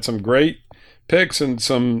 He's had some great picks and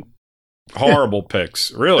some horrible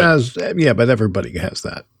picks, really. But everybody has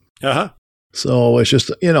that. Uh-huh. So it's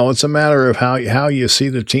just, it's a matter of how you see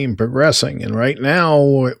the team progressing. And right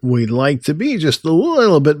now, we'd like to be just a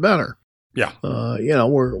little bit better. Yeah.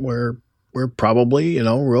 We're probably,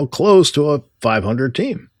 real close to a 500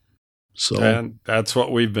 team. So, and that's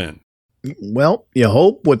what we've been. Well, you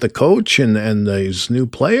hope with the coach and these new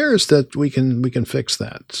players that we can fix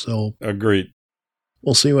that. So agreed.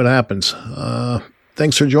 We'll see what happens.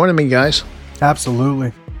 Thanks for joining me, guys.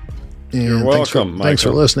 Absolutely. And you're welcome, Michael. Thanks for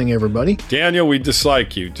listening, everybody. Daniel, we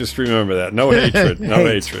dislike you. Just remember that. No hatred. No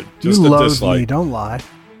hatred. Just you a dislike. Me. Don't lie.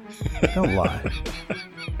 Don't lie.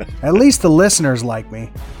 At least the listeners like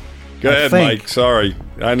me. Go ahead, Mike. Sorry.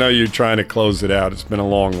 I know you're trying to close it out. It's been a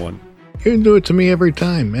long one. You can do it to me every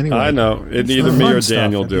time. Anyway. I know. Either me or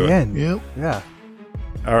Daniel do it. Yep. Yeah.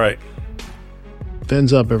 All right.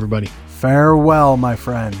 Fins up, everybody. Farewell, my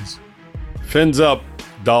friends. Fins up,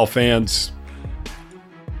 Dolphins.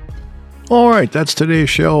 All right, that's today's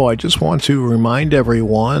show. I just want to remind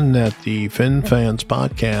everyone that the FinFans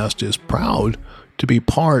podcast is proud to be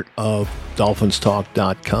part of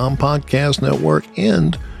DolphinsTalk.com podcast network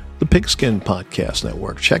and the Pigskin Podcast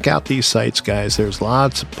Network. Check out these sites, guys. There's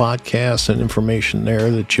lots of podcasts and information there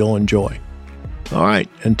that you'll enjoy. All right,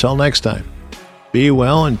 until next time, be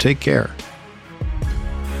well and take care.